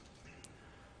remembrance.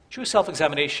 True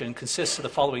self-examination consists of the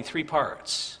following three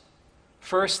parts.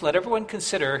 First, let everyone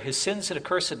consider his sins and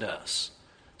accursedness,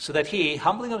 so that he,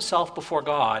 humbling himself before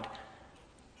God,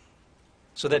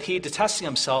 so that he, detesting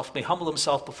himself, may humble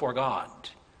himself before God.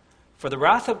 For the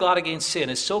wrath of God against sin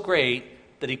is so great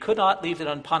that he could not leave it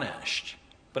unpunished,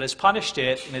 but has punished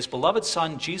it in his beloved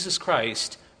Son, Jesus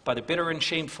Christ, by the bitter and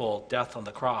shameful death on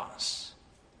the cross.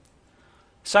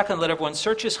 Second, let everyone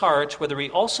search his heart whether he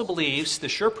also believes the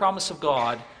sure promise of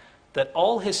God that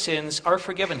all his sins are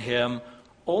forgiven him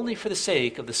only for the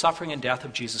sake of the suffering and death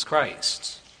of Jesus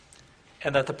Christ,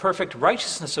 and that the perfect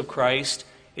righteousness of Christ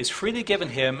is freely given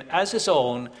him as his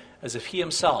own, as if he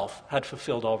himself had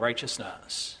fulfilled all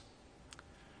righteousness.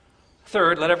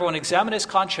 Third, let everyone examine his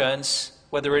conscience,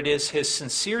 whether it is his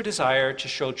sincere desire to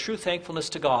show true thankfulness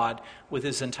to God with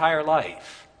his entire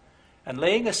life, and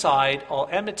laying aside all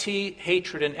enmity,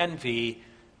 hatred, and envy,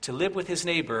 to live with his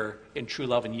neighbor in true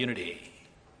love and unity.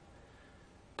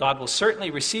 God will certainly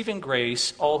receive in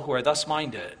grace all who are thus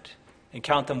minded, and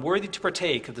count them worthy to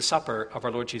partake of the supper of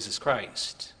our Lord Jesus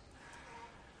Christ.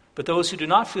 But those who do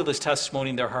not feel this testimony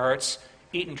in their hearts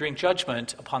eat and drink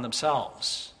judgment upon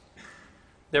themselves.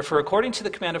 Therefore, according to the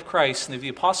command of Christ and of the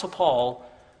Apostle Paul,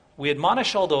 we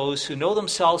admonish all those who know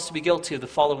themselves to be guilty of the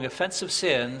following offensive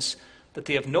sins, that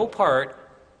they have no part,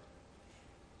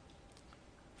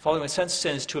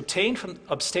 to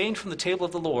abstain from the table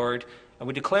of the Lord, and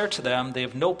we declare to them they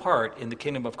have no part in the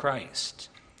kingdom of Christ.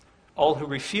 All who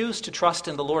refuse to trust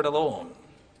in the Lord alone,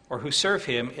 or who serve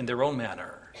him in their own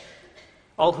manner.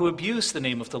 All who abuse the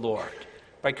name of the Lord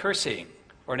by cursing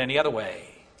or in any other way.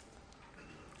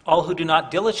 All who do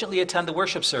not diligently attend the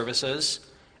worship services,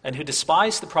 and who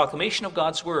despise the proclamation of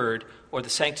God's word or the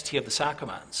sanctity of the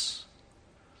sacraments.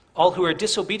 All who are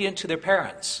disobedient to their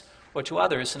parents or to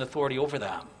others in authority over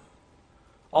them.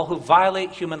 All who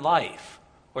violate human life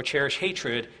or cherish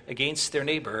hatred against their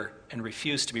neighbor and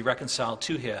refuse to be reconciled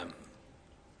to him.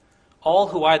 All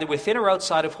who, either within or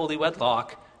outside of holy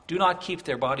wedlock, do not keep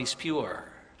their bodies pure.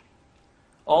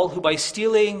 All who by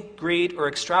stealing, greed, or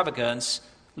extravagance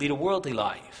lead a worldly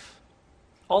life.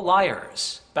 All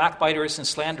liars, backbiters, and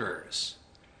slanderers.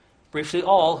 Briefly,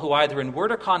 all who either in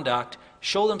word or conduct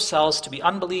show themselves to be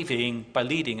unbelieving by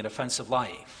leading an offensive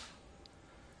life.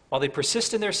 While they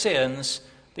persist in their sins,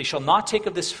 they shall not take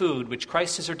of this food which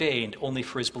Christ has ordained only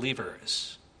for his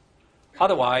believers.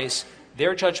 Otherwise,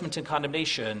 their judgment and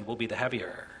condemnation will be the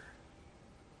heavier.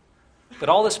 But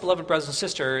all this, beloved brothers and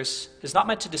sisters, is not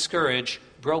meant to discourage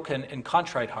broken and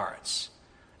contrite hearts,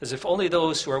 as if only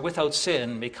those who are without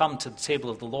sin may come to the table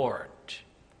of the Lord.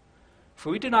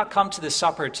 For we do not come to this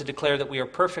supper to declare that we are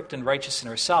perfect and righteous in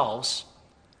ourselves.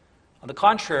 On the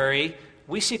contrary,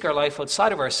 we seek our life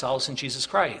outside of ourselves in Jesus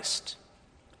Christ.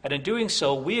 And in doing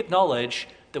so, we acknowledge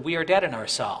that we are dead in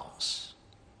ourselves.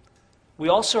 We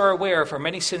also are aware of our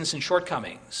many sins and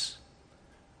shortcomings.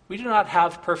 We do not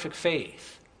have perfect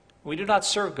faith. We do not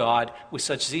serve God with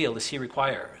such zeal as he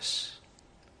requires.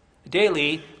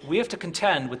 Daily, we have to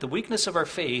contend with the weakness of our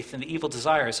faith and the evil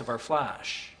desires of our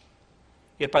flesh.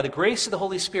 Yet by the grace of the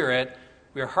Holy Spirit,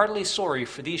 we are heartily sorry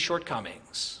for these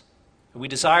shortcomings. and we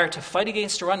desire to fight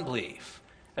against our unbelief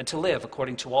and to live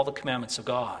according to all the commandments of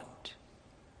God.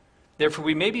 Therefore,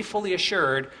 we may be fully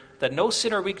assured that no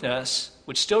sin or weakness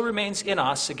which still remains in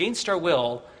us against our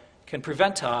will can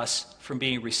prevent us from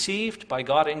being received by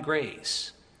God in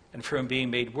grace and from being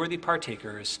made worthy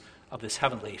partakers of this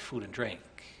heavenly food and drink.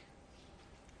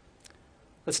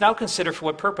 Let's now consider for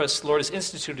what purpose the Lord has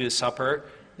instituted his supper,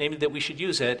 namely that we should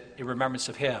use it in remembrance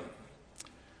of him.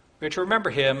 We are to remember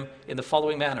him in the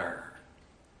following manner.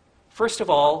 First of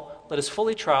all, let us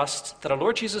fully trust that our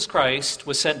Lord Jesus Christ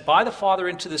was sent by the Father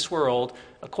into this world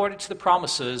according to the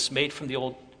promises made from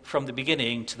the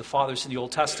beginning to the fathers in the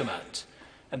Old Testament,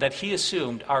 and that he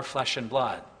assumed our flesh and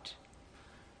blood.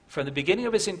 From the beginning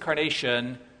of his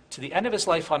incarnation to the end of his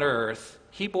life on earth,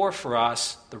 he bore for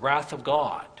us the wrath of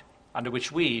God, under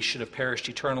which we should have perished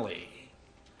eternally.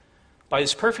 By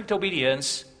his perfect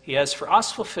obedience, he has for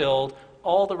us fulfilled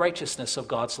all the righteousness of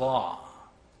God's law.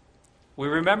 We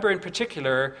remember in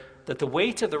particular that the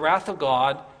weight of the wrath of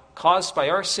God caused by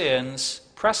our sins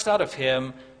pressed out of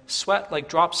him sweat like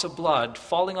drops of blood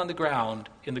falling on the ground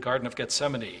in the Garden of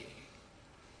Gethsemane.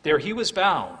 There he was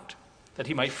bound that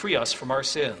he might free us from our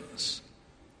sins.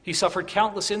 He suffered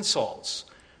countless insults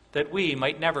that we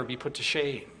might never be put to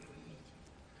shame.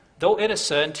 Though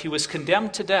innocent, he was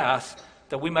condemned to death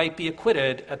that we might be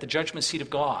acquitted at the judgment seat of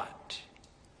God.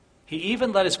 He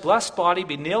even let his blessed body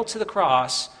be nailed to the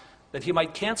cross that he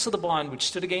might cancel the bond which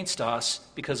stood against us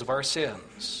because of our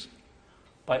sins.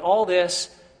 By all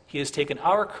this, he has taken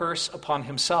our curse upon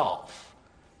himself,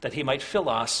 that he might fill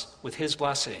us with his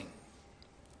blessing.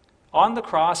 On the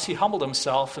cross, he humbled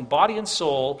himself in body and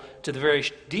soul to the very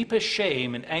deepest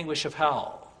shame and anguish of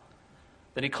hell.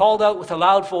 Then he called out with a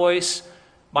loud voice,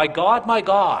 my God,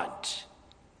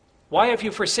 why have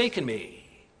you forsaken me?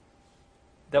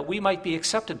 That we might be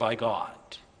accepted by God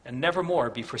and nevermore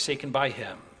be forsaken by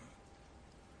him.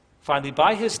 Finally,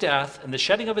 by his death and the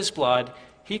shedding of his blood,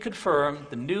 he confirmed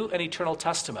the new and eternal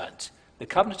testament, the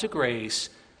covenant of grace,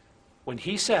 when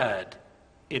he said,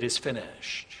 it is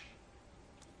finished.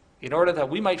 In order that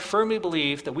we might firmly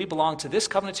believe that we belong to this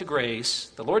covenant of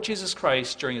grace, the Lord Jesus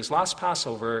Christ, during his last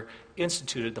Passover,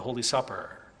 instituted the Holy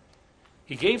Supper.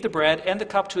 He gave the bread and the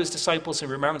cup to his disciples in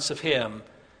remembrance of him,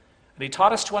 and he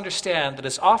taught us to understand that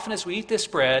as often as we eat this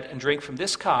bread and drink from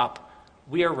this cup,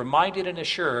 we are reminded and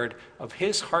assured of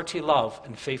his hearty love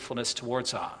and faithfulness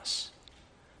towards us.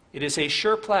 It is a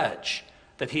sure pledge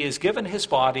that he has given his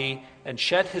body and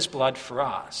shed his blood for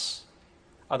us.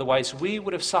 Otherwise, we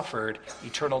would have suffered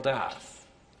eternal death.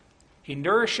 He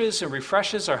nourishes and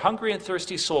refreshes our hungry and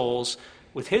thirsty souls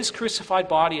with his crucified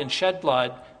body and shed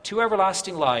blood to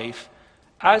everlasting life,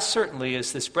 as certainly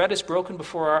as this bread is broken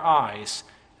before our eyes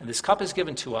and this cup is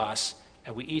given to us,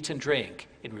 and we eat and drink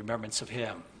in remembrance of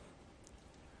him.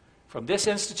 From this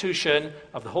institution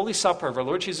of the Holy Supper of our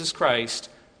Lord Jesus Christ,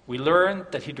 we learn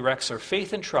that he directs our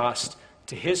faith and trust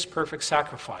to his perfect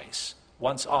sacrifice,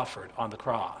 once offered on the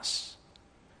cross.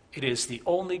 It is the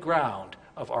only ground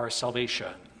of our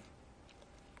salvation.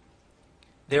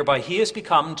 Thereby he has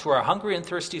become to our hungry and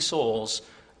thirsty souls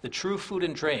the true food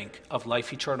and drink of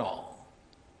life eternal.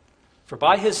 For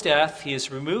by his death he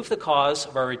has removed the cause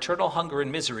of our eternal hunger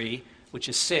and misery, which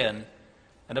is sin,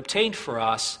 and obtained for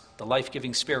us the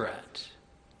life-giving Spirit.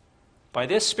 By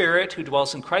this Spirit, who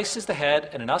dwells in Christ as the head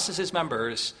and in us as his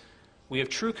members, we have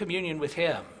true communion with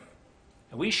him,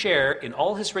 and we share in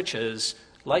all his riches,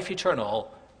 life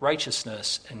eternal,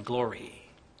 righteousness, and glory.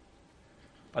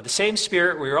 By the same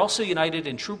Spirit, we are also united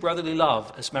in true brotherly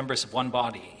love as members of one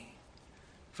body.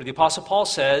 For the Apostle Paul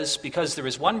says, because there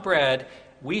is one bread,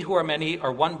 we who are many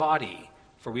are one body,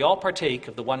 for we all partake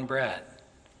of the one bread.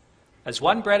 As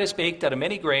one bread is baked out of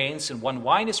many grains, and one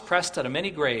wine is pressed out of many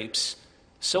grapes,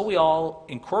 so we all,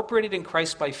 incorporated in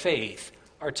Christ by faith,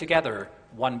 are together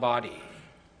one body.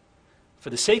 For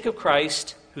the sake of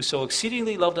Christ, who so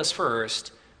exceedingly loved us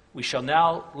first, we shall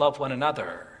now love one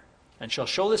another, and shall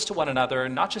show this to one another,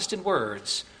 not just in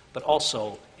words, but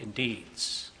also in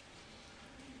deeds.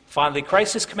 Finally,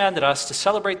 Christ has commanded us to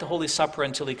celebrate the Holy Supper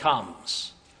until he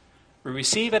comes. We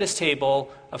receive at his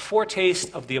table a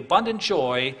foretaste of the abundant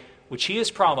joy which he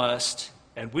has promised,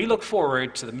 and we look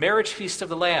forward to the marriage feast of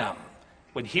the Lamb,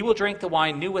 when he will drink the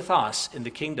wine new with us in the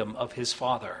kingdom of his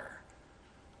Father.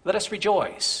 Let us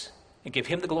rejoice and give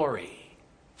him the glory,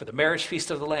 for the marriage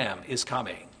feast of the Lamb is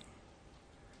coming.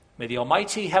 May the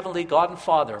Almighty, heavenly God and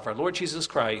Father of our Lord Jesus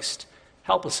Christ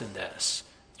help us in this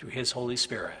through his Holy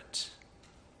Spirit.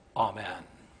 Amen.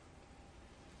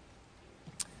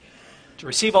 To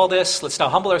receive all this, let's now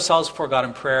humble ourselves before God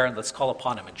in prayer, and let's call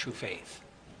upon him in true faith.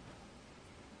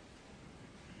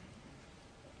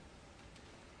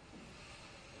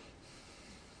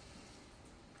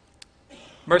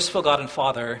 Merciful God and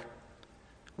Father,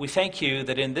 we thank you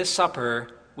that in this supper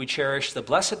we cherish the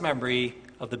blessed memory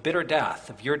of the bitter death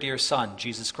of your dear Son,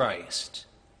 Jesus Christ.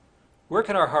 Work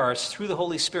in our hearts through the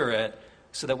Holy Spirit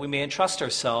so that we may entrust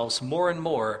ourselves more and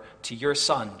more to your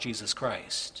Son, Jesus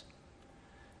Christ.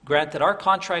 Grant that our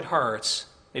contrite hearts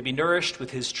may be nourished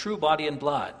with his true body and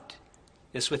blood,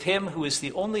 as with him who is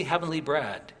the only heavenly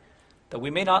bread, that we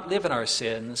may not live in our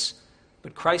sins,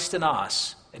 but Christ in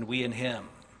us and we in him.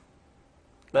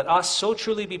 Let us so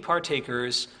truly be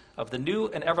partakers of the new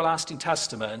and everlasting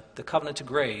testament, the covenant of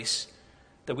grace,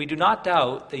 that we do not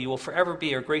doubt that you will forever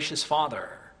be our gracious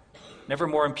Father, never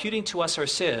more imputing to us our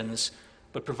sins,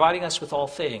 but providing us with all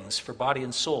things for body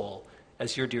and soul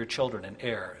as your dear children and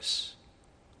heirs.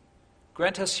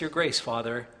 Grant us your grace,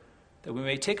 Father, that we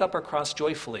may take up our cross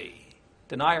joyfully,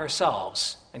 deny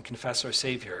ourselves, and confess our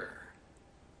Savior.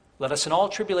 Let us in all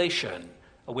tribulation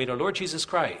await our Lord Jesus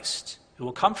Christ, who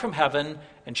will come from heaven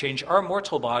and change our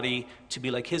mortal body to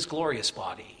be like his glorious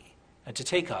body, and to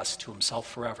take us to himself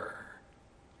forever.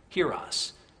 Hear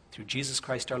us through Jesus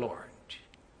Christ our Lord.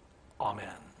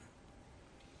 Amen.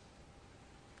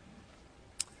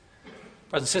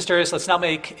 Brothers and sisters, let's now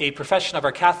make a profession of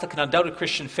our Catholic and undoubted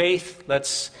Christian faith.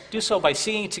 Let's do so by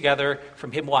singing together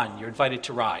from hymn 1. You're invited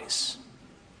to rise.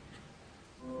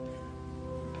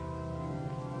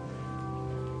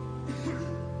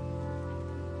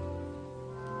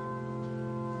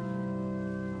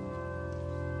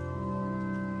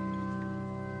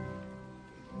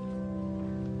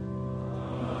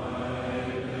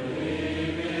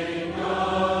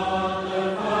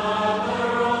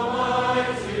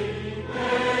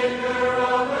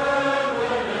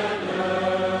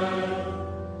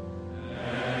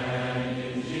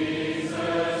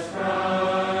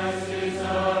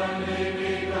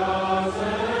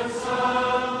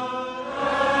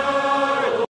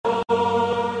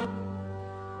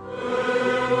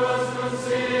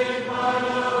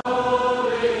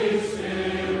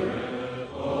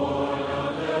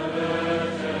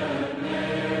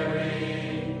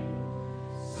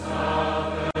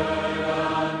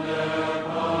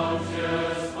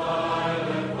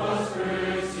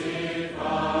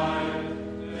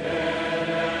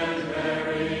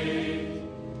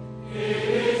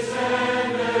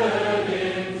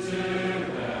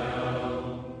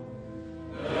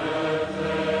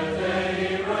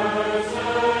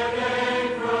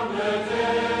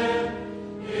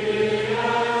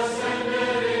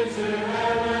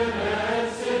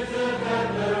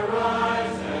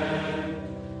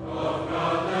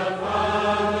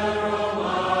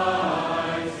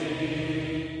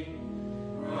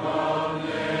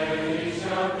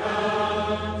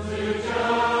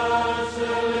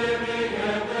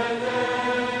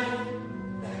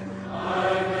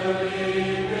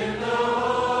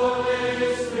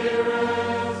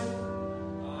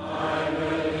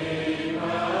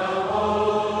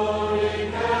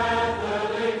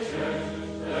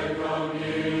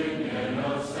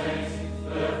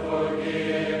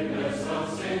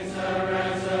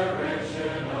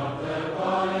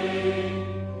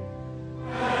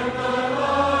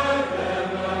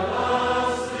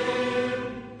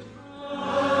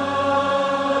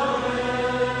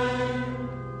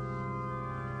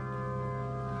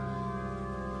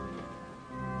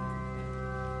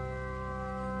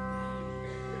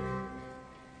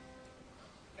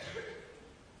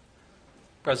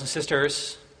 Brothers and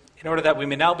sisters, in order that we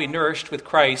may now be nourished with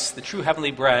Christ, the true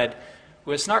heavenly bread,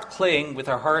 we must not cling with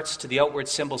our hearts to the outward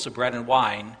symbols of bread and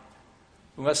wine.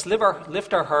 We must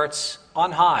lift our hearts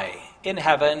on high, in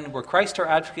heaven, where Christ our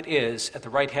advocate is at the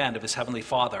right hand of his heavenly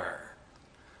Father.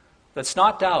 Let's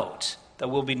not doubt that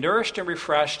we'll be nourished and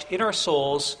refreshed in our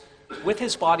souls with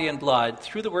his body and blood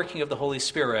through the working of the Holy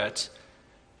Spirit,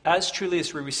 as truly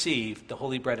as we receive the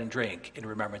holy bread and drink in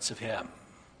remembrance of him.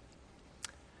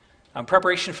 In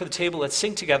preparation for the table, let's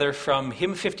sing together from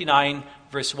hymn 59,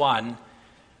 verse 1.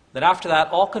 Then after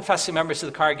that, all confessing members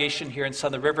of the congregation here in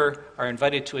Southern River are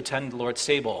invited to attend the Lord's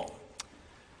table.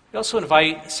 We also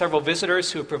invite several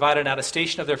visitors who have provided an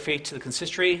attestation of their faith to the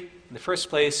consistory. In the first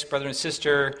place, Brother and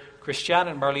Sister Christiane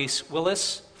and Marlise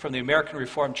Willis from the American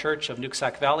Reformed Church of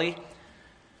Nooksack Valley,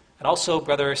 and also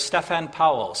Brother Stefan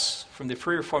Powells from the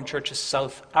Free Reformed Church of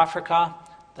South Africa.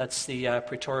 That's the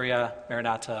Pretoria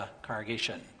Maranatha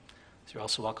congregation. So you're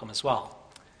also welcome as well.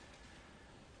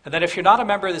 And then if you're not a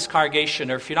member of this congregation,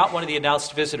 or if you're not one of the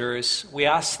announced visitors, we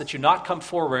ask that you not come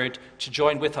forward to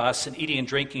join with us in eating and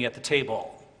drinking at the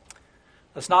table.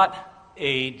 That's not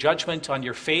a judgment on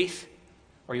your faith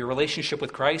or your relationship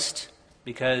with Christ,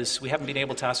 because we haven't been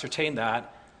able to ascertain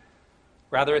that.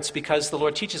 Rather, it's because the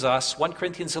Lord teaches us, 1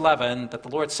 Corinthians 11, that the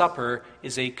Lord's Supper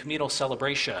is a communal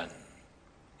celebration.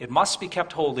 It must be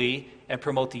kept holy and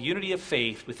promote the unity of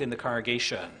faith within the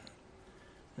congregation.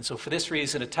 And so for this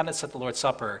reason, attendance at the Lord's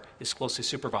Supper is closely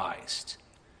supervised.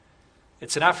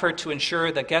 It's an effort to ensure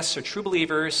that guests are true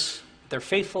believers, they're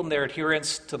faithful in their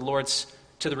adherence to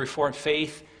the Reformed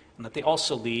faith, and that they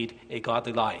also lead a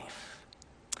godly life.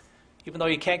 Even though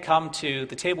you can't come to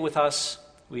the table with us,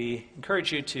 we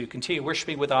encourage you to continue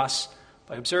worshiping with us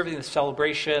by observing the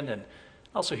celebration and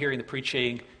also hearing the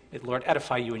preaching. May the Lord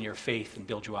edify you in your faith and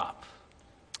build you up.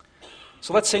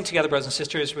 So let's sing together, brothers and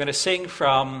sisters. We're going to sing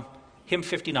from Hymn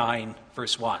 59,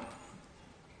 verse 1.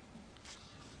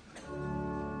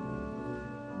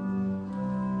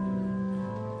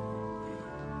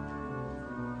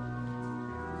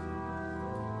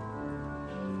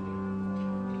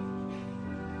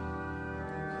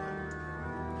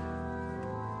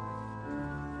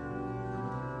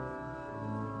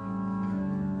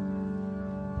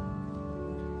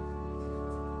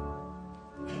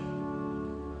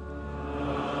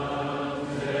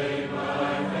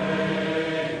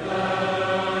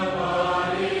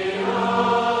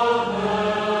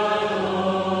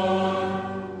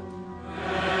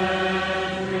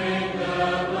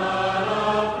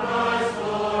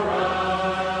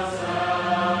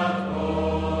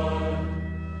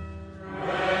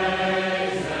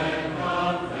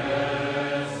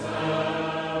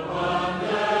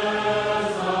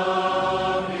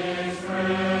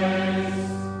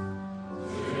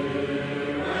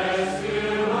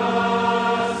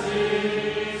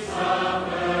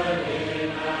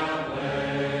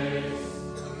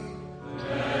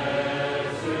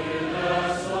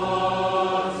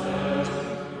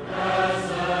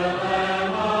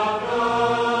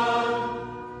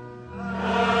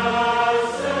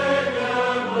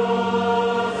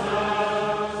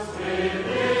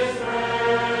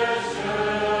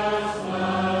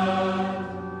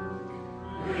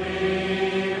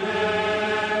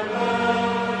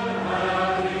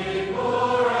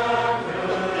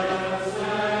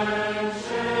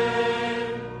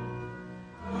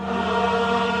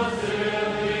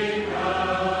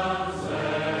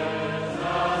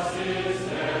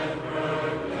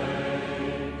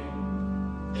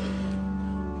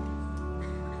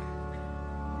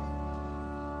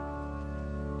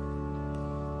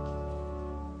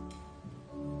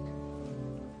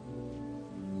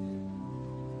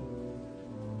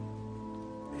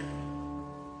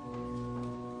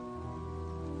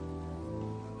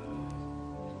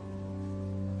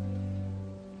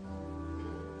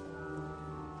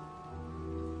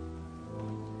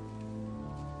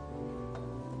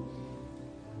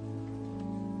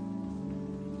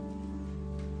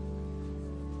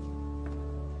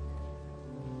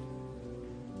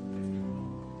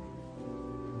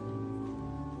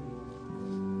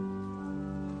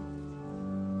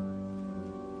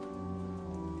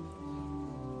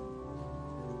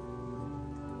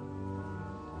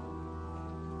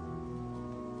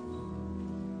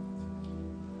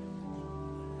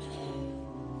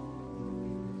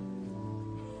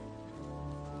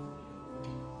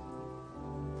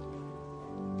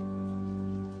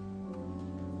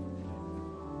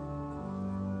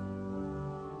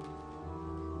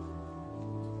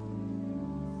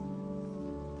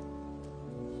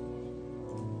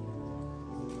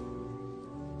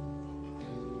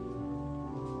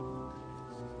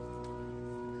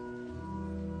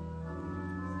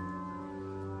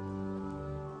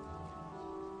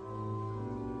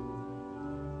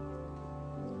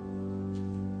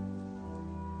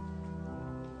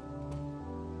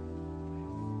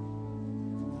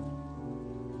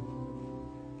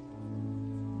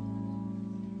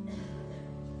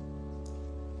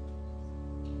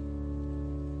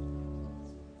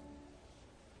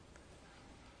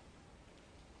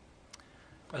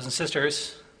 Brothers and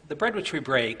sisters, the bread which we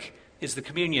break is the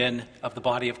communion of the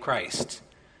body of Christ.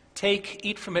 Take,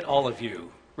 eat from it, all of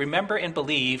you. Remember and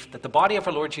believe that the body of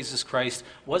our Lord Jesus Christ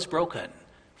was broken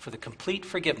for the complete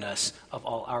forgiveness of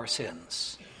all our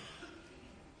sins.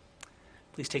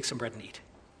 Please take some bread and eat.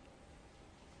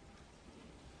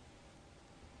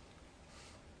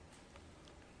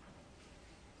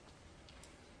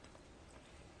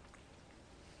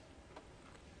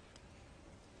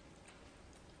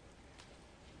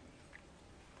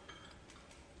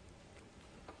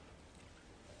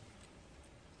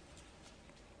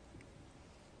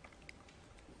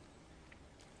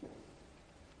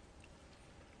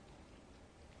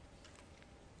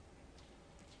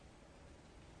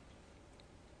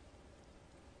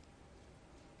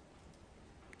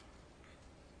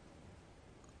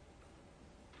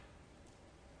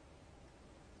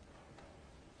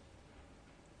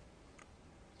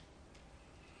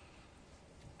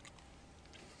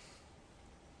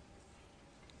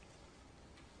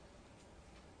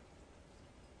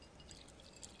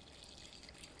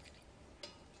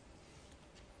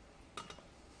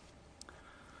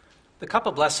 The cup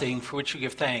of blessing for which we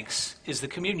give thanks is the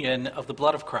communion of the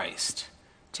blood of Christ.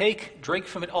 Take, drink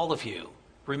from it, all of you.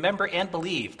 Remember and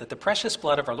believe that the precious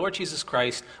blood of our Lord Jesus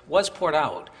Christ was poured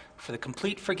out for the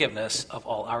complete forgiveness of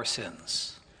all our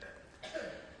sins.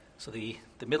 So the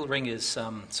middle ring is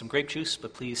some grape juice,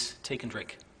 but please take and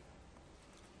drink.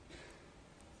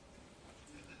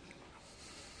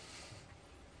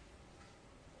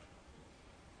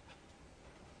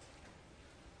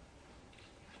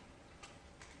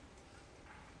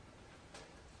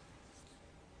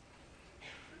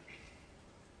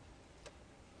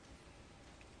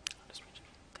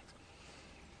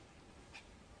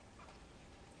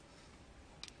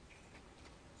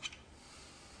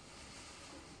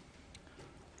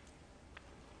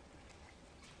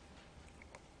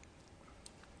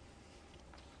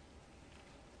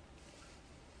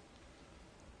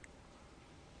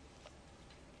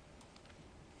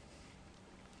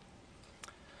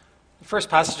 The first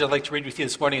passage I'd like to read with you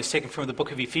this morning is taken from the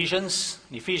book of Ephesians.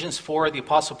 In Ephesians 4, the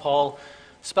Apostle Paul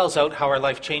spells out how our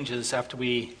life changes after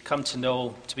we come to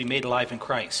know, to be made alive in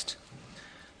Christ.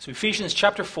 So Ephesians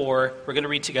chapter 4, we're going to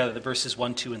read together the verses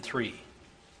 1, 2, and 3.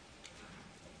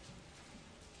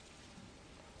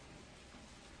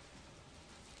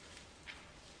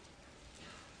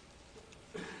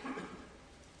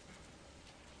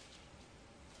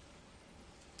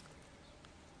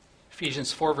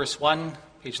 Ephesians 4, verse 1,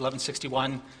 page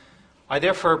 1161. I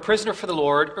therefore, a prisoner for the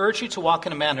Lord, urge you to walk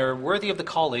in a manner worthy of the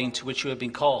calling to which you have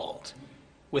been called,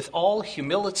 with all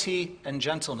humility and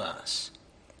gentleness,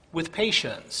 with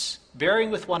patience,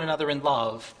 bearing with one another in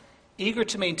love, eager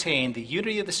to maintain the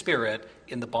unity of the Spirit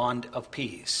in the bond of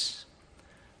peace.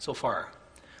 So far.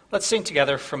 Let's sing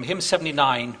together from hymn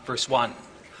 79, verse 1.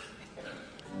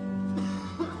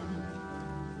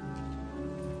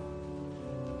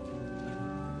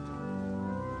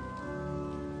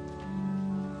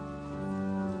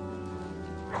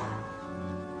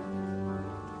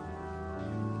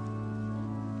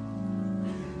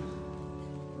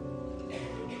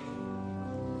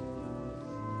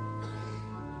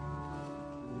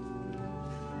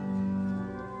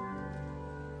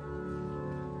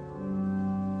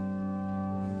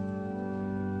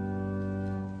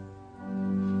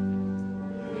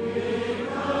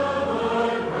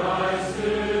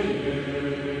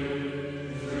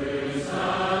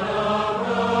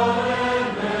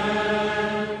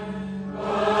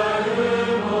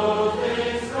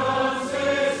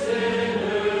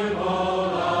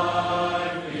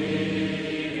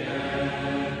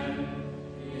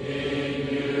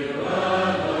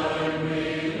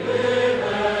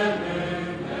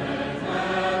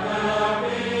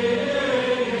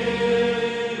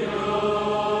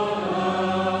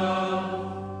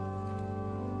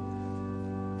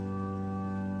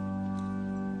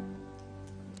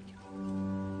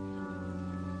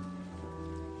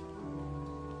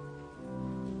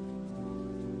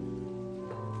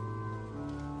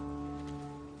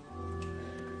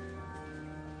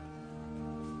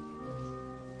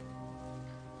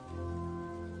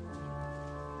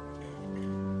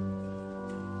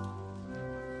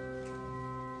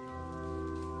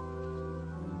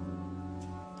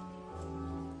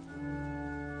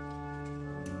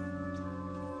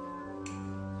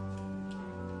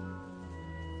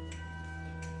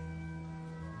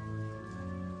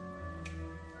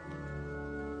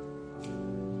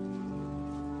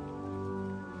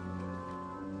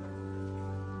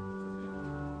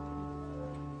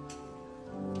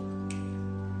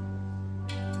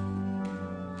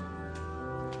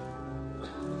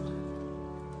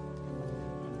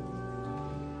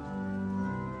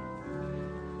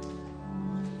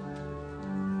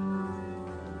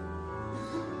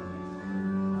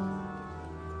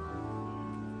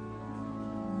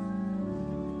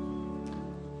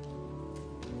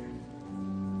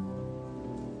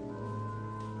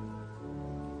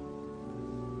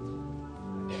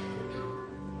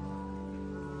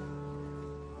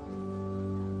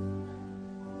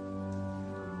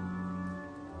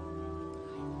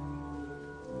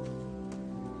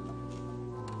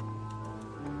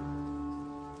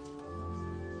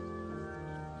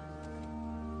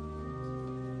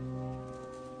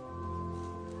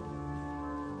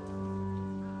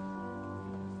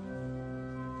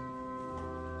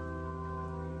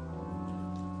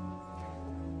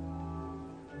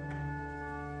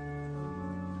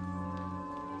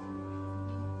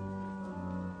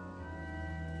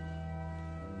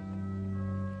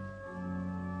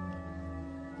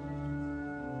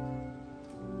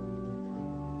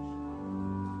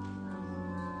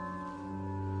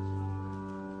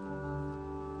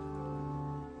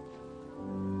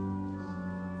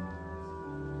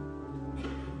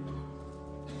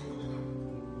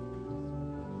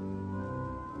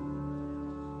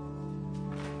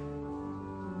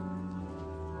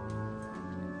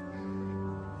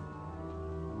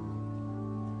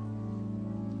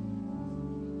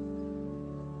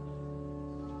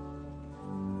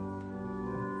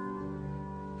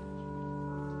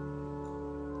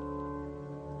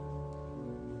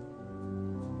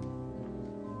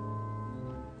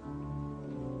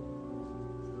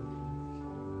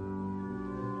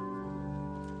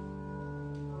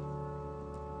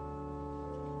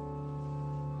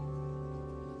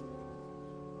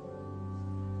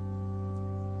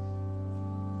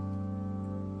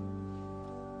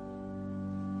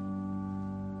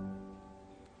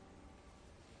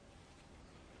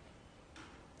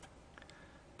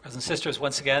 Brothers and sisters,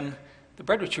 once again, the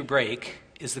bread which we break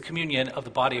is the communion of the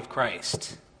body of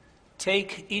Christ.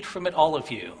 Take, eat from it, all of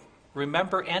you.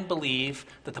 Remember and believe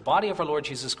that the body of our Lord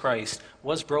Jesus Christ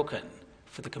was broken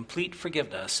for the complete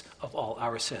forgiveness of all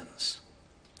our sins.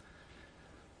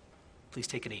 Please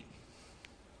take and eat.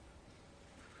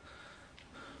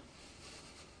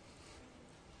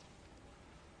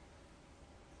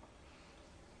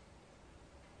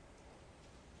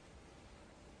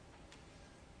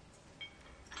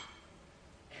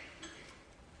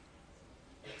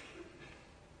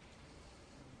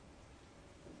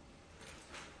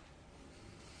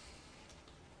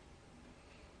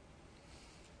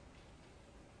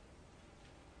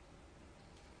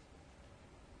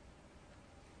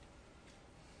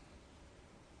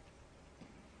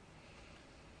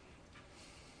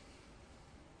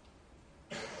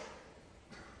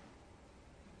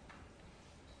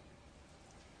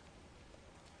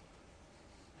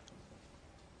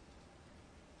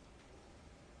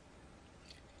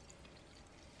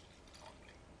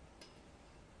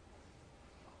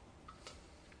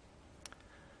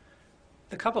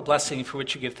 The cup of blessing for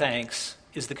which you give thanks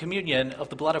is the communion of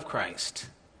the blood of Christ.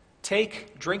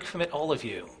 Take, drink from it, all of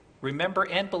you. Remember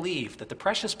and believe that the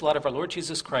precious blood of our Lord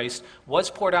Jesus Christ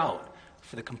was poured out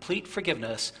for the complete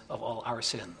forgiveness of all our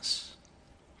sins.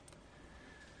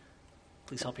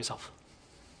 Please help yourself.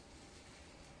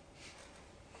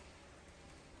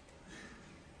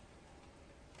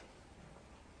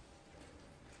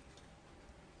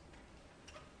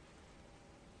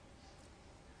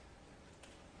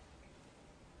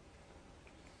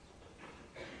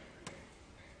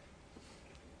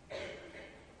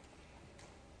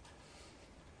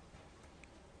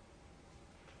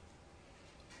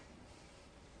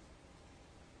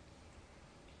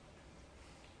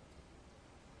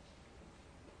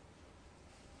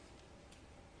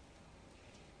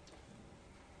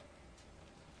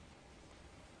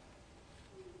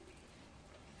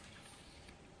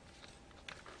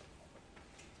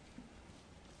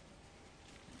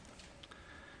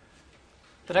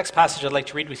 The next passage I'd like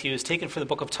to read with you is taken from the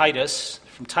book of Titus,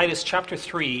 from Titus chapter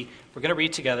 3. We're going to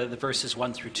read together the verses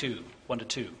 1 to 2.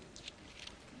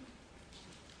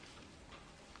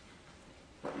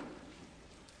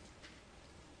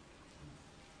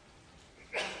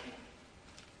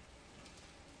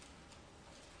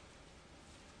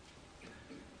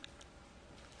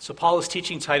 So Paul is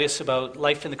teaching Titus about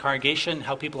life in the congregation,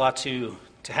 how people ought to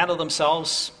handle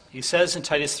themselves. He says in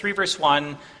Titus 3 verse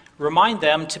 1, "Remind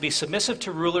them to be submissive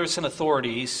to rulers and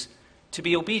authorities, to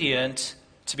be obedient,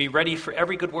 to be ready for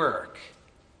every good work,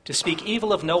 to speak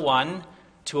evil of no one,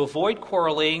 to avoid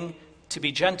quarreling, to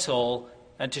be gentle,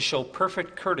 and to show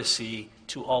perfect courtesy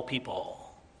to all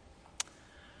people."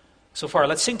 So far,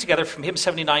 let's sing together from hymn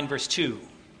 79 verse 2.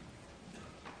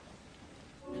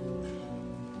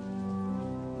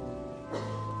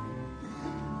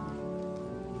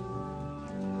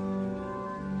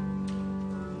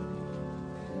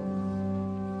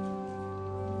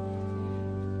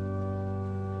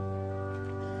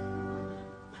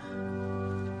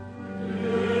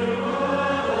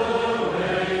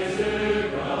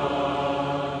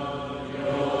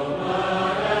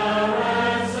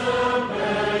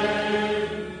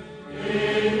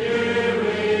 In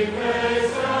you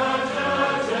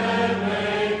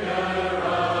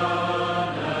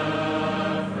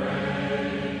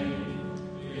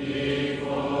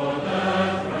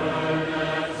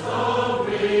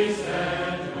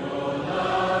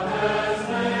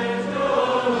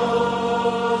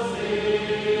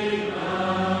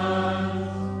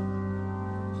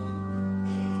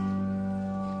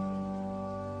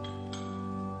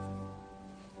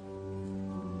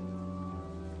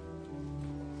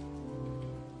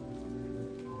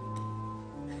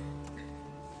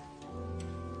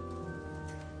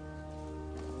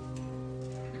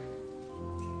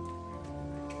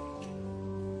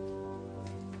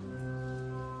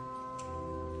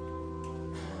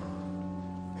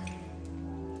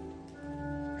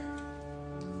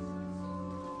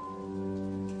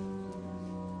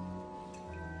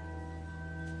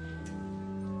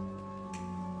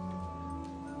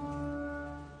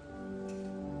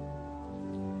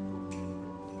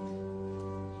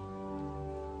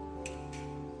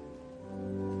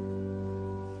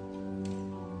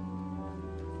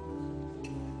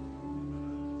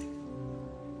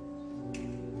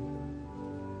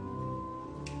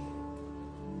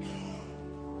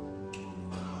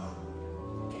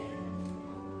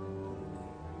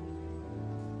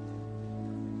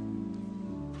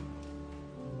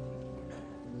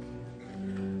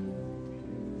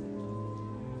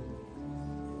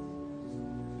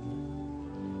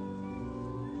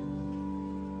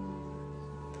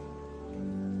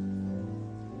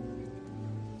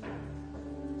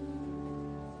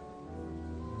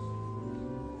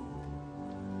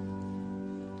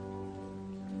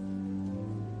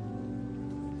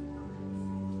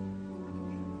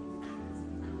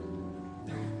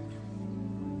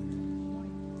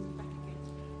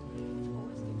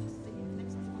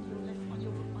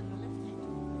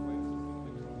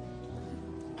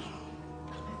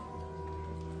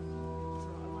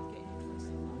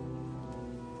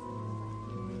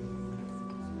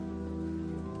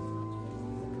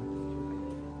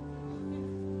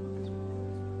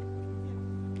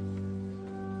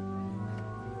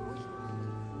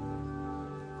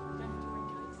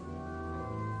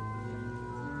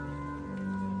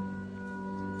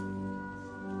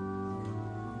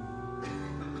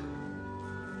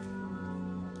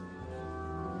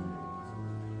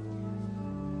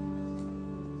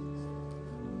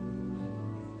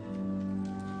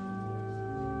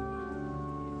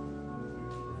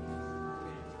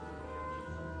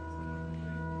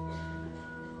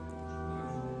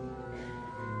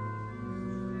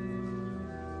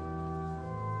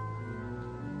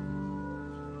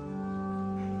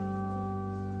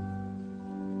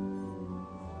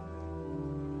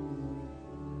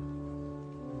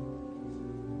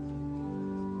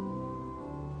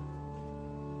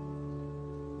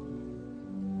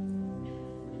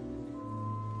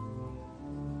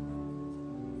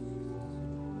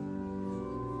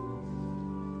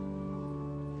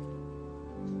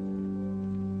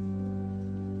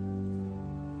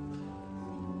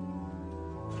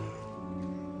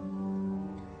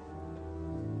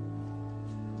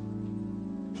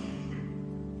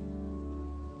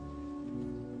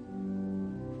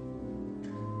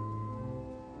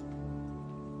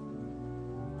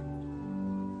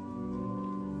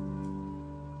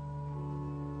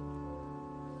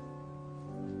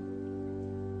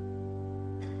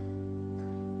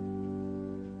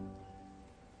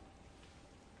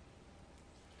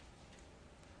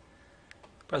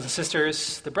Brothers and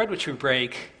sisters, the bread which we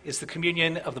break is the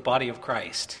communion of the body of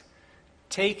Christ.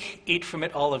 Take, eat from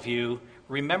it, all of you.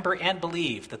 Remember and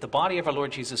believe that the body of our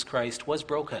Lord Jesus Christ was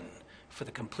broken for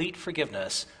the complete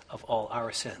forgiveness of all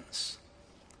our sins.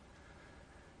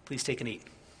 Please take and eat.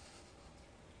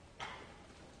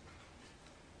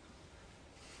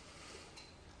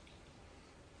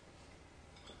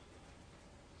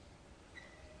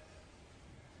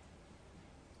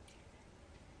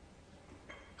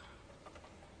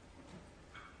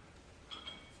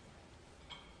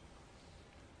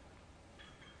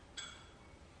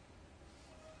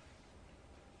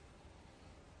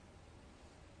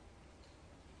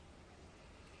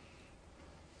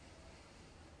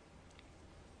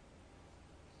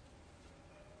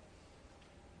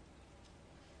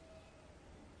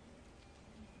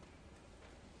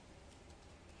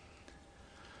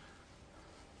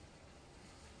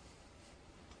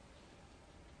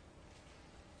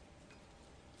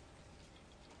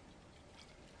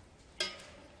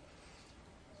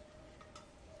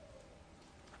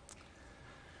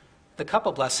 The cup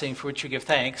of blessing for which you give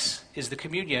thanks is the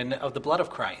communion of the blood of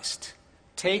Christ.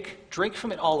 Take, drink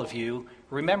from it, all of you.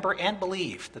 Remember and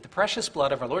believe that the precious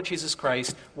blood of our Lord Jesus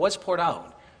Christ was poured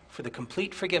out for the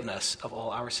complete forgiveness of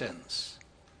all our sins.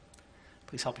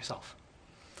 Please help yourself.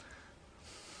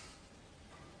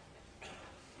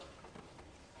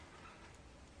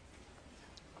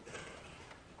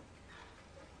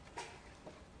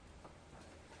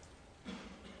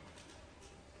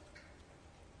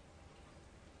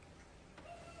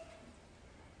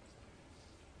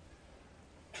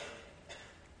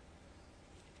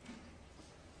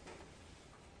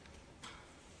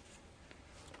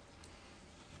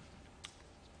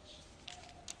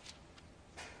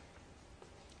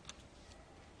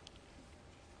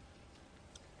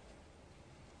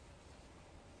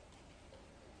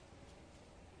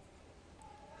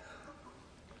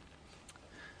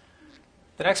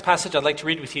 The next passage I'd like to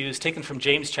read with you is taken from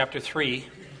James chapter 3.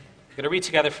 We're going to read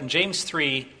together from James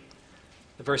 3,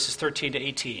 the verses 13 to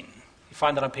 18. You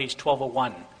find that on page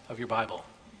 1201 of your Bible.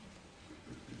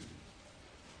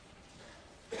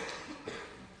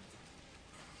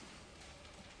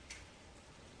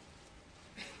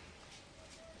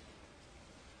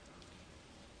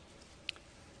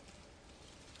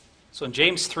 So in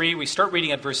James 3, we start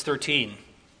reading at verse 13.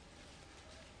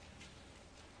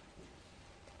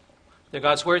 There,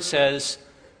 God's word says,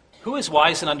 "Who is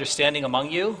wise and understanding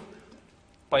among you?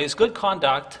 By his good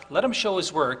conduct, let him show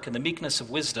his work in the meekness of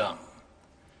wisdom.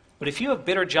 But if you have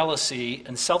bitter jealousy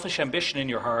and selfish ambition in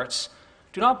your hearts,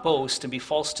 do not boast and be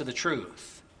false to the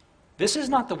truth. This is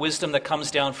not the wisdom that comes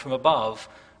down from above,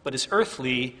 but is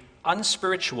earthly,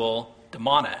 unspiritual,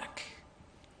 demonic.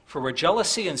 For where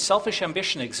jealousy and selfish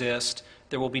ambition exist,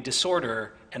 there will be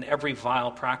disorder and every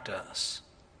vile practice.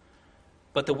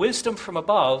 But the wisdom from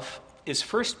above is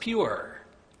first pure,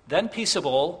 then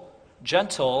peaceable,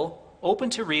 gentle,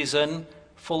 open to reason,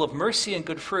 full of mercy and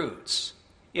good fruits,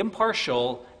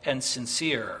 impartial and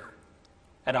sincere.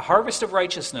 And a harvest of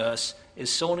righteousness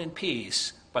is sown in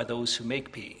peace by those who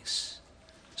make peace."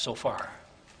 So far.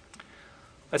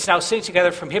 Let's now sing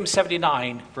together from hymn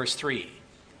 79, verse 3.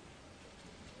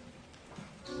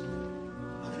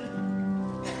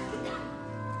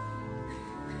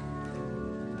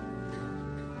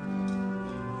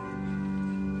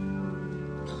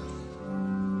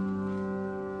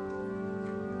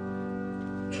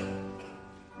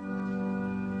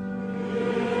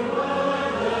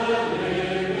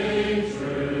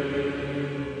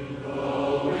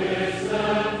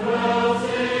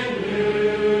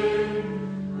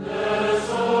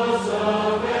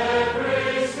 Every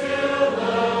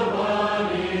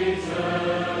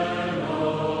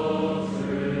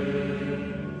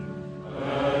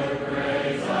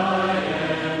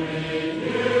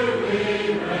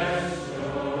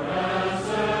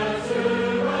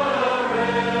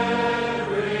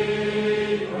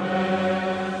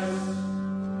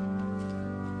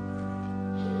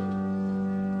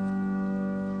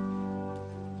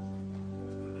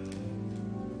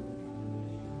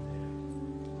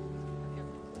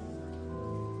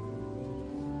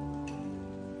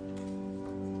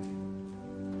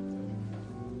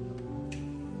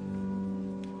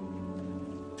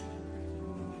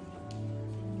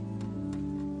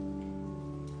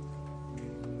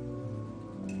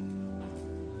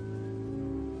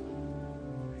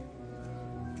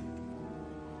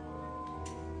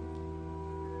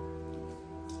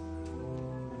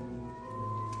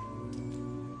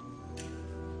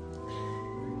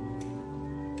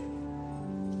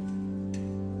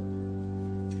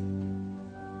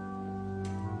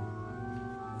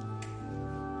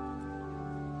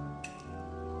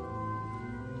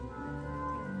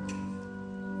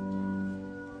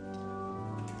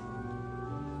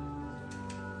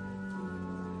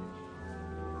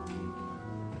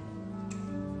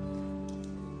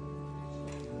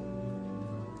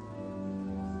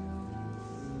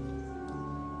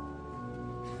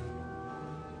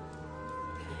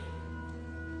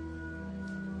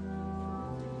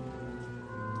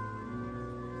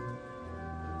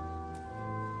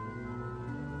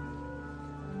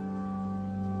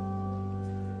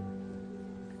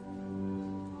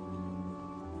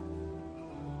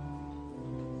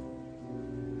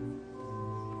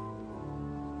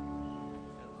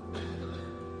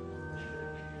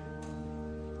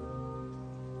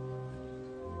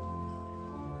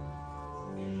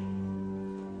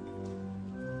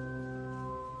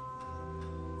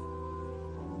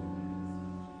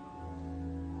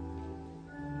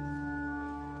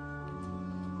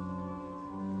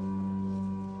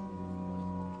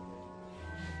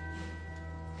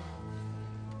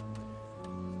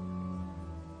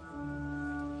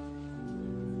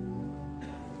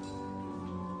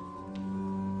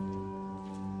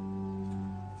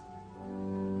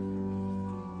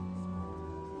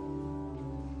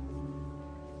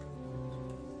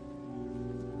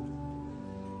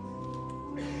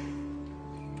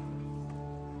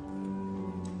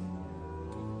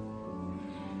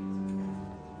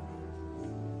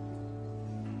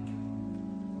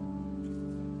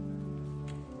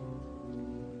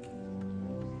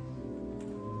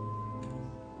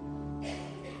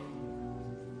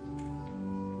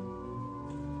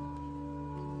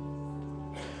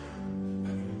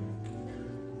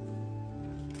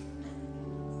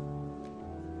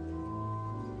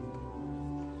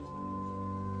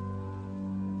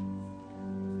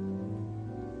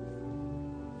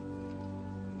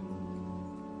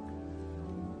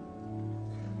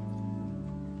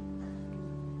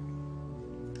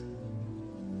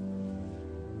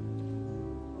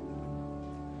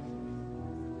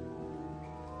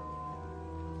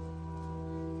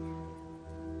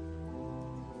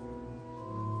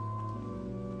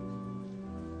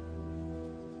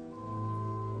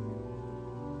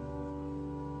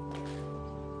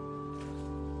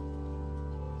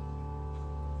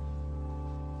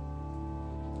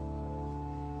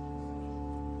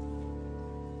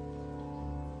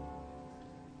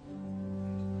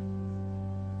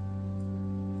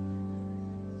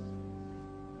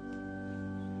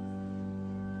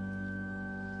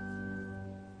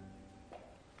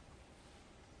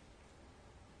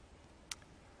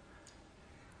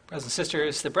Brothers and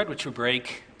sisters, the bread which we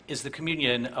break is the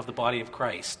communion of the body of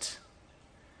Christ.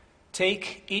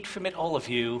 Take, eat from it, all of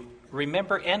you.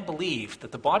 Remember and believe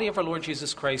that the body of our Lord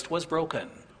Jesus Christ was broken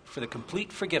for the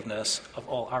complete forgiveness of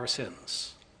all our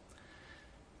sins.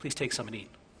 Please take some and eat.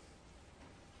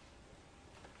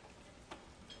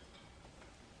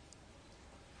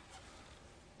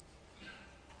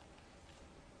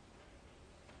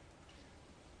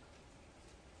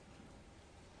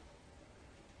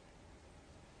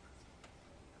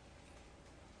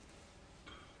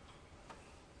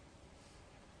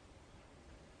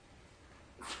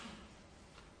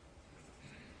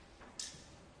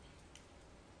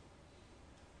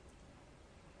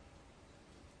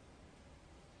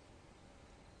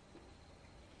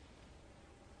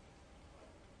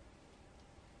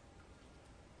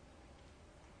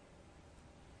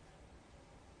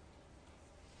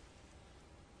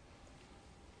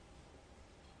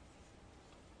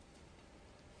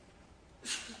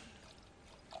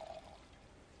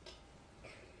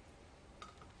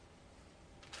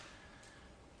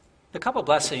 The cup of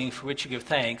blessing for which you give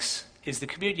thanks is the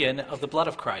communion of the blood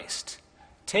of Christ.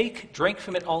 Take, drink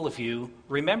from it, all of you.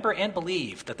 Remember and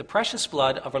believe that the precious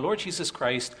blood of our Lord Jesus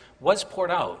Christ was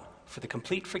poured out for the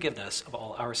complete forgiveness of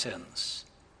all our sins.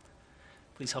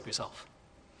 Please help yourself.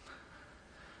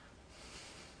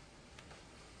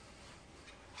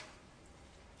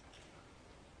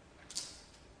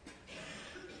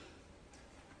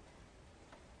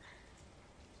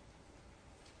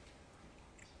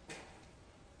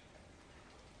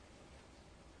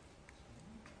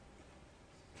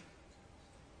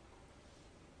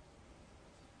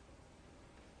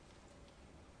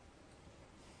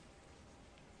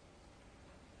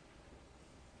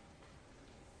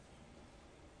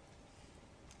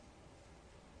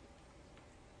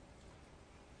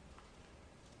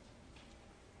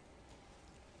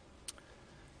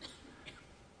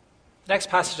 The next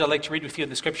passage I'd like to read with you in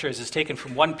the Scriptures is taken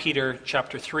from 1 Peter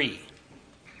chapter 3.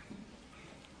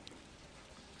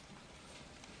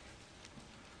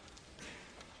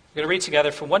 We're going to read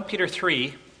together from 1 Peter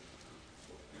 3,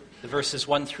 the verses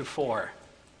 1 through 4.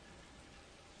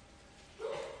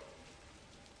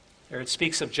 There it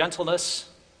speaks of gentleness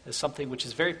as something which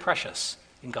is very precious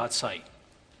in God's sight.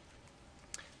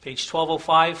 Page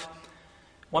 1205.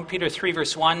 1 Peter 3,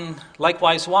 verse 1,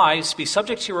 likewise, wives, be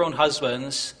subject to your own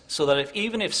husbands, so that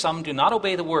even if some do not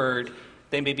obey the word,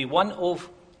 they may be won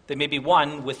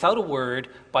without a word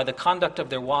by the conduct of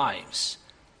their wives,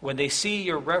 when they see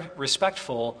your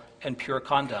respectful and pure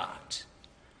conduct.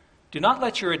 Do not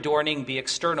let your adorning be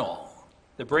external,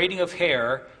 the braiding of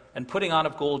hair and putting on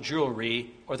of gold jewelry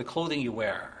or the clothing you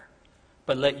wear,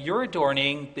 but let your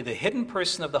adorning be the hidden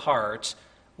person of the heart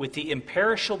with the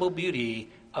imperishable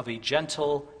beauty of a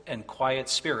gentle and quiet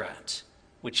spirit,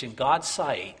 which in God's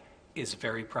sight is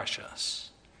very precious.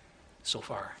 So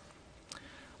far.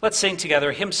 Let's sing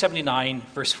together hymn 79,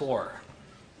 verse 4.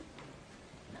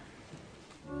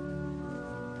 Tonight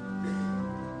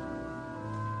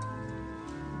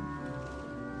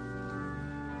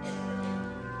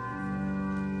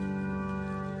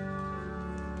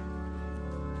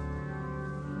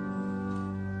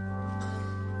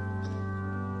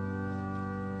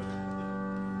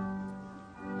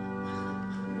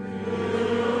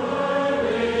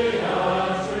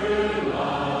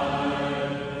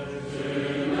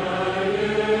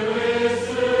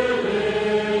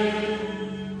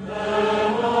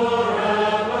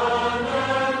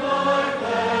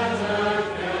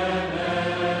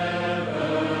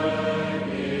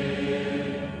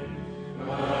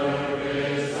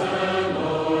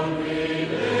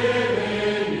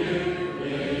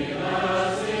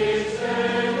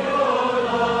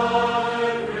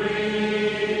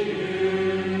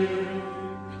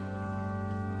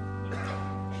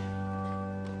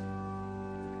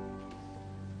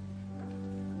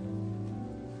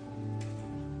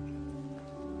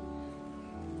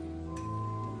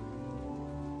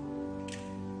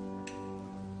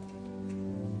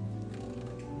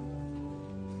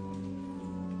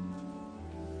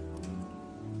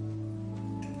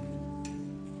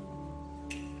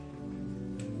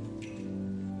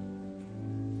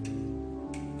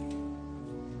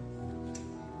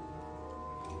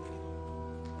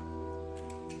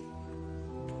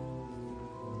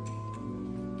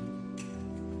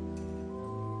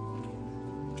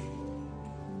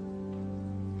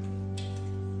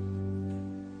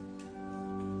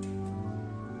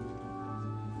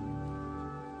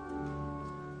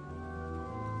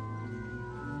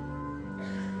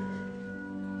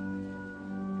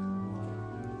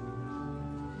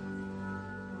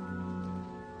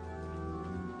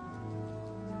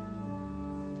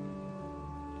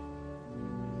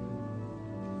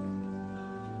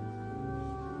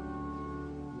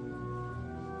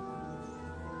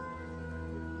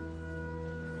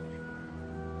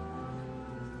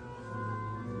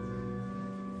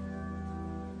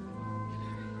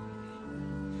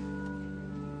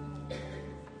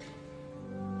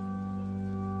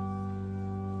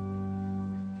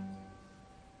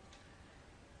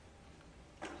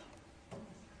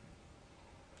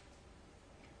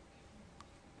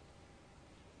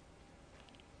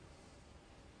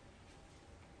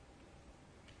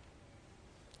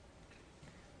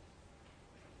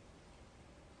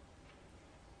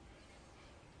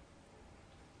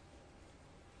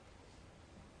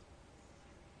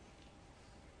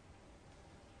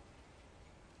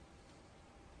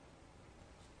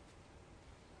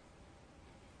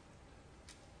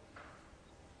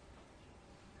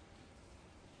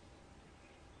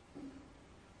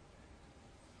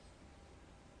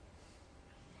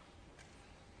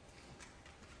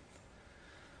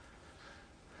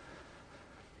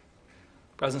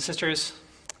Brothers and sisters,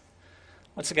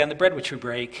 once again, the bread which we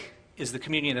break is the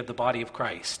communion of the body of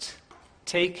Christ.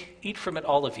 Take, eat from it,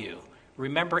 all of you.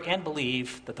 Remember and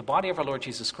believe that the body of our Lord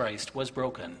Jesus Christ was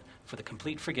broken for the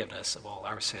complete forgiveness of all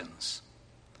our sins.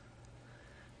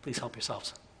 Please help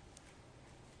yourselves.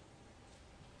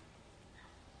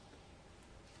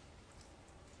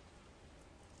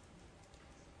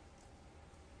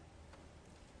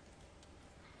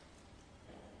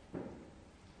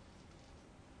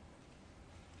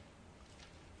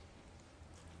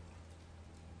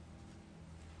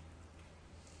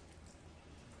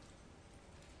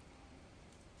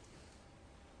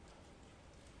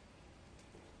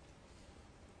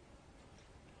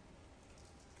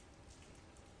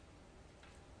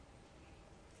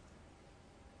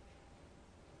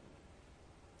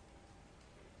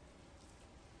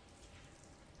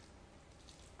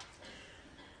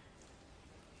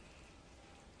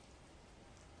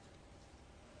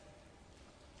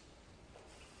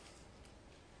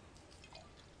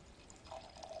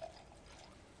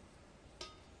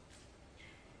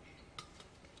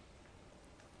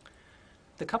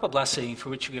 The cup of blessing for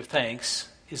which we give thanks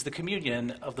is the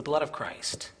communion of the blood of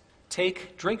Christ.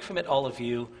 Take, drink from it, all of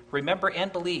you. Remember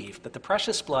and believe that the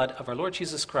precious blood of our Lord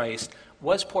Jesus Christ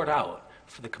was poured out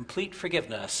for the complete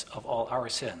forgiveness of all our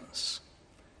sins.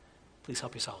 Please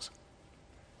help yourselves.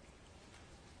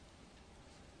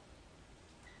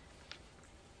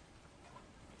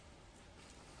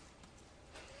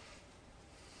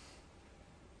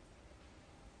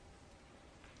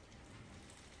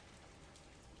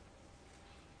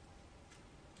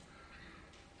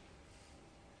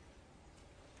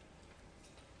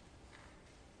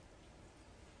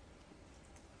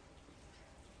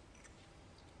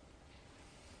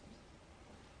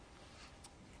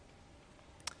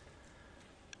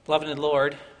 Beloved in the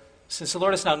Lord, since the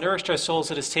Lord has now nourished our souls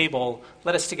at his table,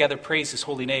 let us together praise his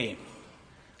holy name.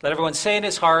 Let everyone say in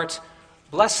his heart,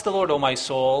 "Bless the Lord, O my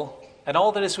soul, and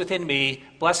all that is within me,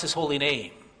 bless his holy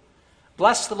name.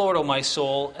 Bless the Lord, O my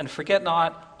soul, and forget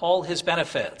not all his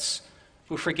benefits,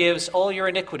 who forgives all your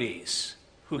iniquities,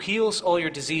 who heals all your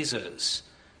diseases,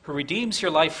 who redeems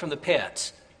your life from the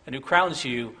pit, and who crowns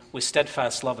you with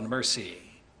steadfast love and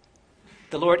mercy.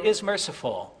 The Lord is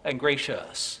merciful and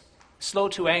gracious, slow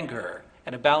to anger,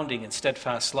 and abounding in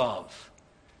steadfast love.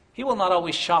 He will not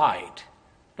always chide,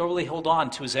 nor will he hold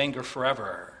on to his anger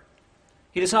forever.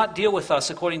 He does not deal with us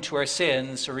according to our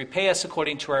sins, or repay us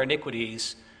according to our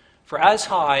iniquities. For as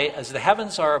high as the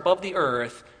heavens are above the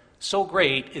earth, so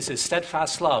great is his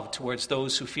steadfast love towards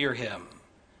those who fear him.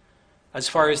 As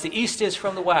far as the east is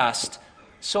from the west,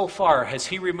 so far has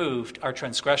he removed our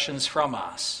transgressions from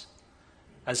us.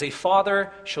 As a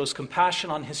father shows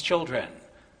compassion on his children,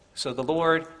 so the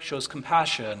Lord shows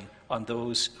compassion on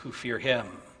those who fear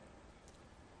him.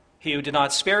 He who did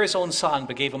not spare his own son,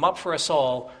 but gave him up for us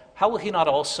all, how will he not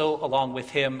also, along with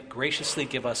him, graciously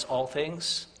give us all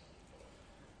things?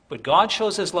 But God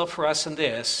shows his love for us in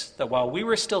this, that while we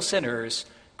were still sinners,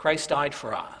 Christ died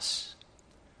for us.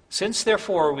 Since,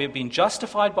 therefore, we have been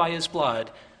justified by his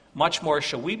blood, much more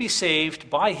shall we be saved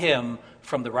by him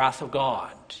from the wrath of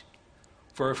God.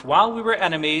 For if while we were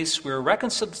enemies, we were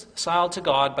reconciled to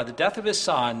God by the death of his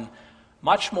Son,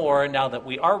 much more, now that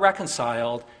we are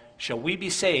reconciled, shall we be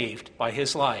saved by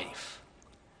his life.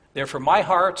 Therefore my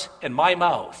heart and my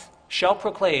mouth shall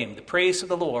proclaim the praise of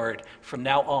the Lord from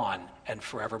now on and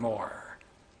forevermore.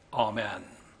 Amen.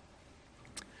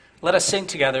 Let us sing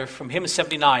together from hymn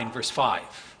 79, verse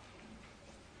 5.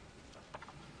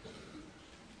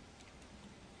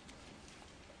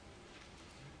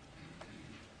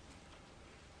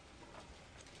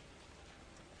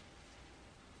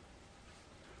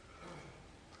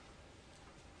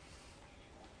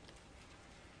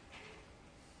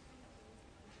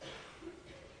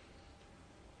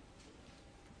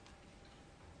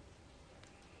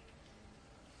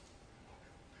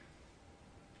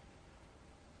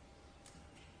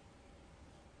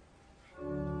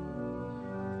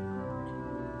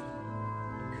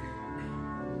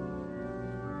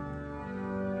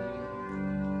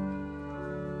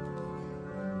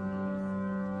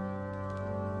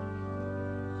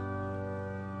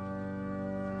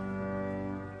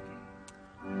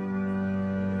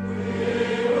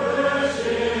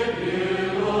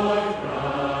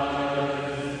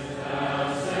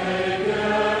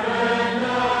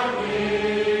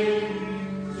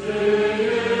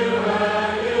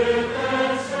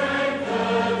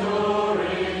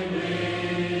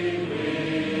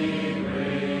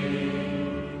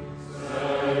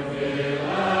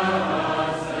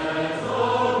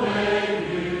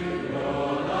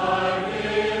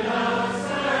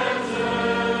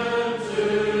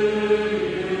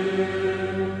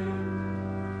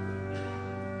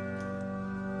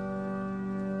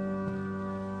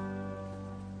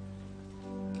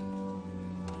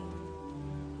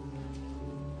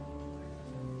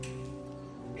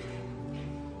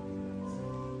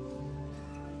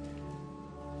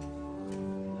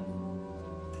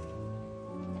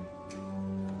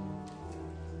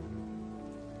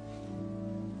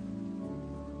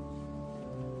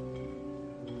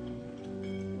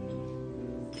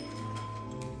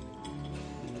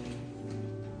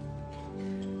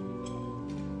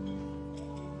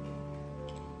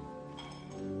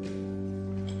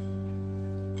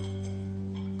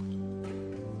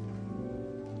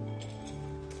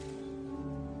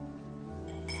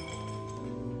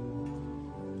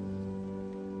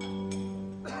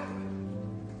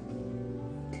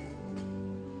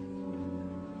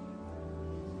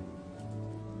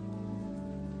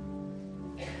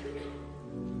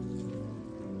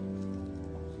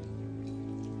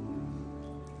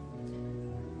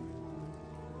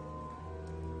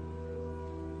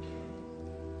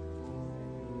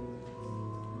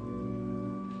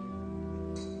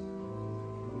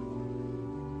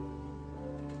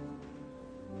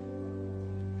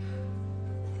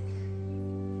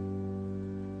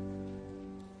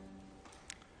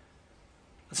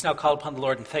 Let's now call upon the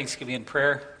Lord in thanksgiving and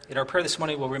prayer. In our prayer this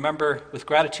morning, we'll remember with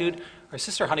gratitude our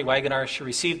sister Honey Wagoner. She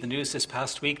received the news this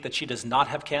past week that she does not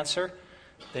have cancer.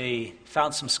 They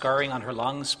found some scarring on her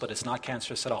lungs, but it's not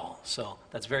cancerous at all. So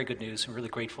that's very good news. We're really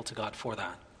grateful to God for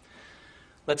that.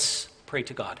 Let's pray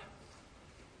to God.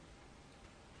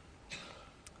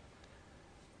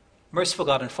 Merciful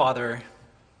God and Father,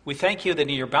 we thank you that in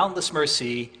your boundless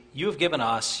mercy, you have given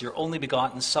us your only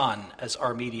begotten Son as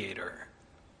our mediator.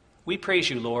 We praise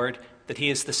you, Lord, that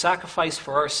he is the sacrifice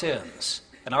for our sins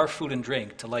and our food and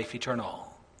drink to life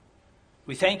eternal.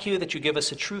 We thank you that you give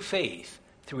us a true faith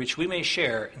through which we may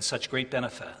share in such great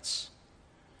benefits.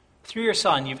 Through your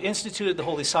Son, you've instituted the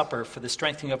Holy Supper for the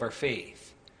strengthening of our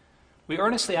faith. We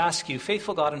earnestly ask you,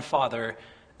 faithful God and Father,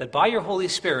 that by your Holy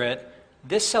Spirit,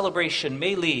 this celebration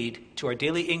may lead to our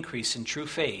daily increase in true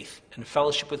faith and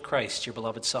fellowship with Christ, your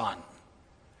beloved Son.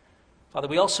 Father,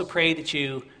 we also pray that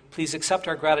you please accept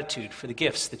our gratitude for the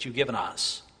gifts that you've given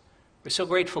us. We're so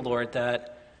grateful, Lord,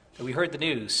 that we heard the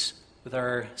news with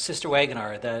our sister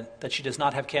Wagoner that she does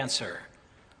not have cancer.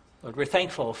 Lord, we're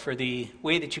thankful for the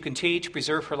way that you continue to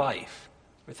preserve her life.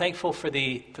 We're thankful for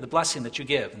the blessing that you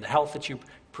give and the health that you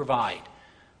provide.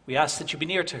 We ask that you be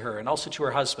near to her and also to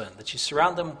her husband, that you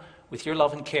surround them with your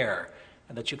love and care,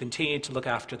 and that you continue to look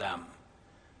after them.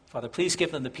 Father, please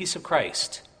give them the peace of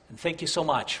Christ, and thank you so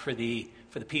much for the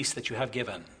peace that you have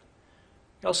given.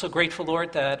 We're also grateful,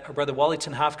 Lord, that our brother Wally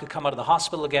Tenhav could come out of the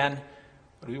hospital again.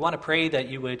 But we want to pray that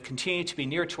you would continue to be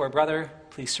near to our brother.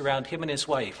 Please surround him and his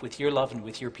wife with your love and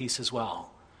with your peace as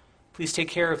well. Please take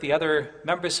care of the other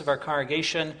members of our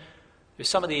congregation. There's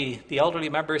some of the elderly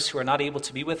members who are not able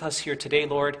to be with us here today,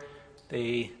 Lord.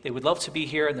 They would love to be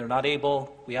here and they're not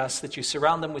able. We ask that you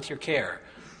surround them with your care,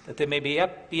 that they may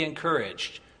be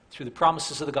encouraged through the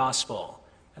promises of the gospel,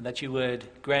 and that you would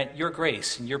grant your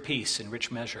grace and your peace in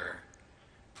rich measure.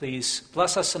 Please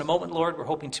bless us in a moment, Lord. We're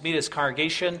hoping to meet as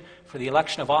congregation for the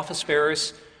election of office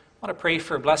bearers. I want to pray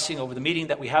for a blessing over the meeting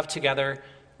that we have together.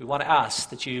 We want to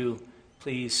ask that you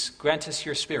please grant us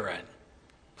your Spirit.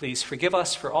 Please forgive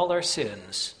us for all our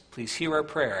sins. Please hear our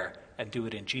prayer and do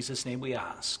it in Jesus' name we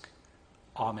ask.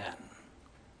 Amen.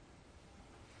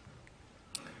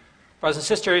 Brothers and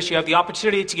sisters, you have the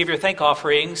opportunity to give your thank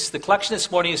offerings. The collection this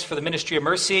morning is for the Ministry of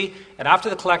Mercy, and after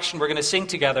the collection, we're going to sing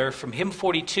together from hymn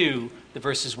 42, the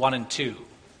verses 1 and 2.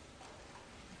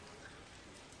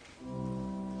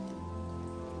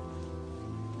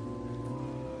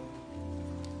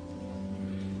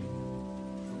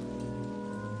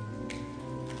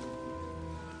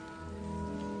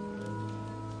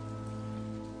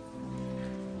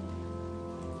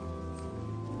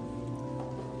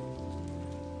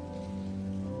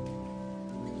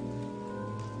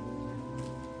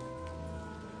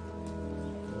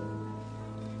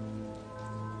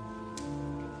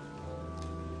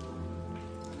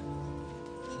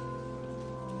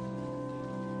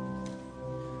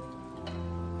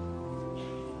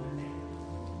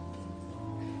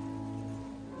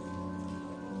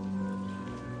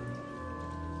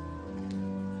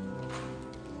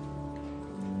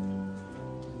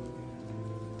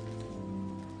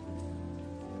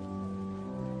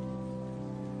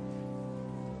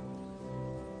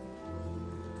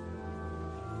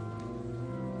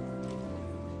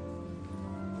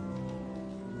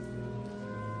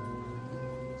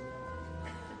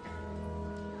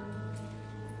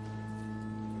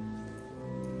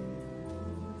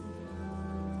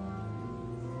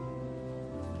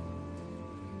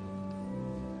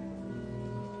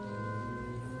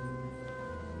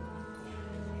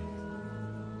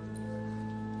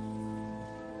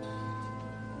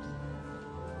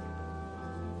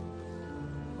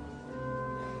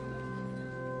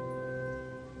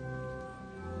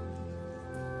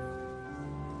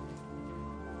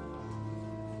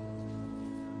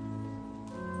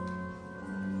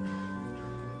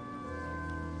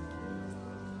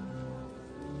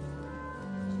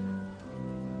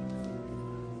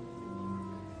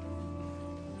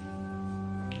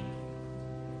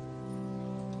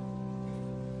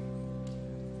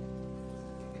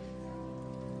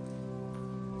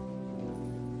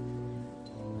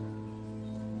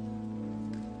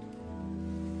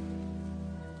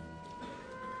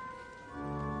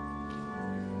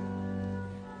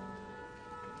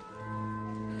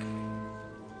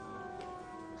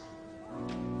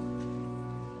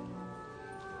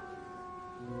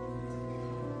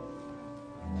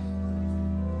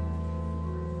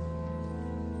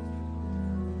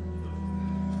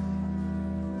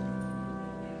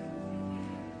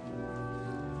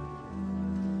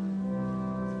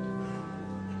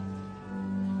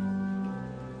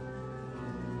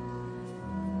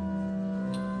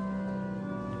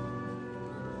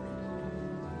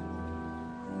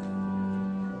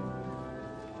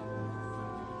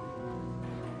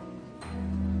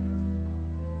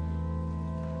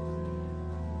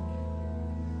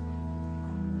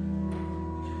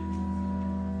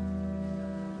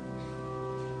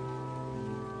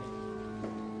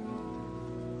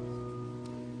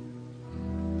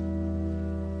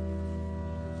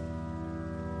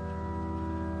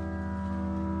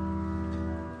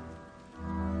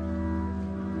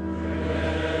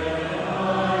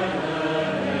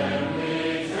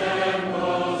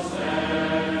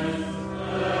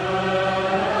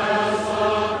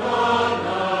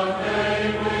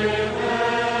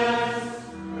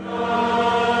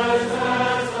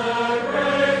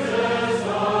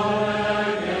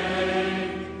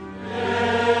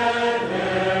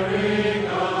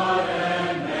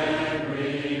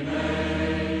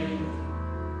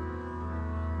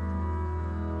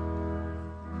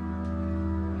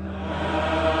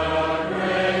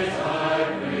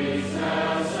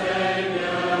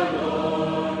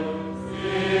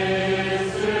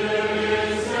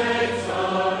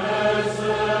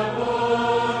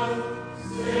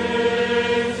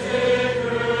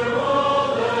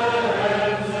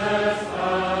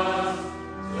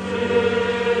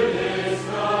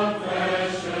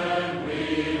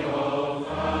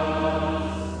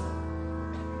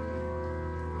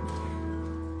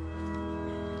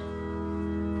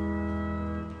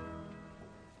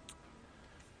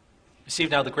 Receive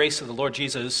now the grace of the Lord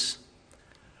Jesus,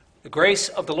 the grace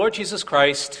of the Lord Jesus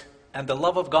Christ, and the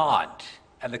love of God,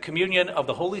 and the communion of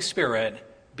the Holy Spirit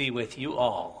be with you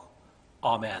all.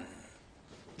 Amen.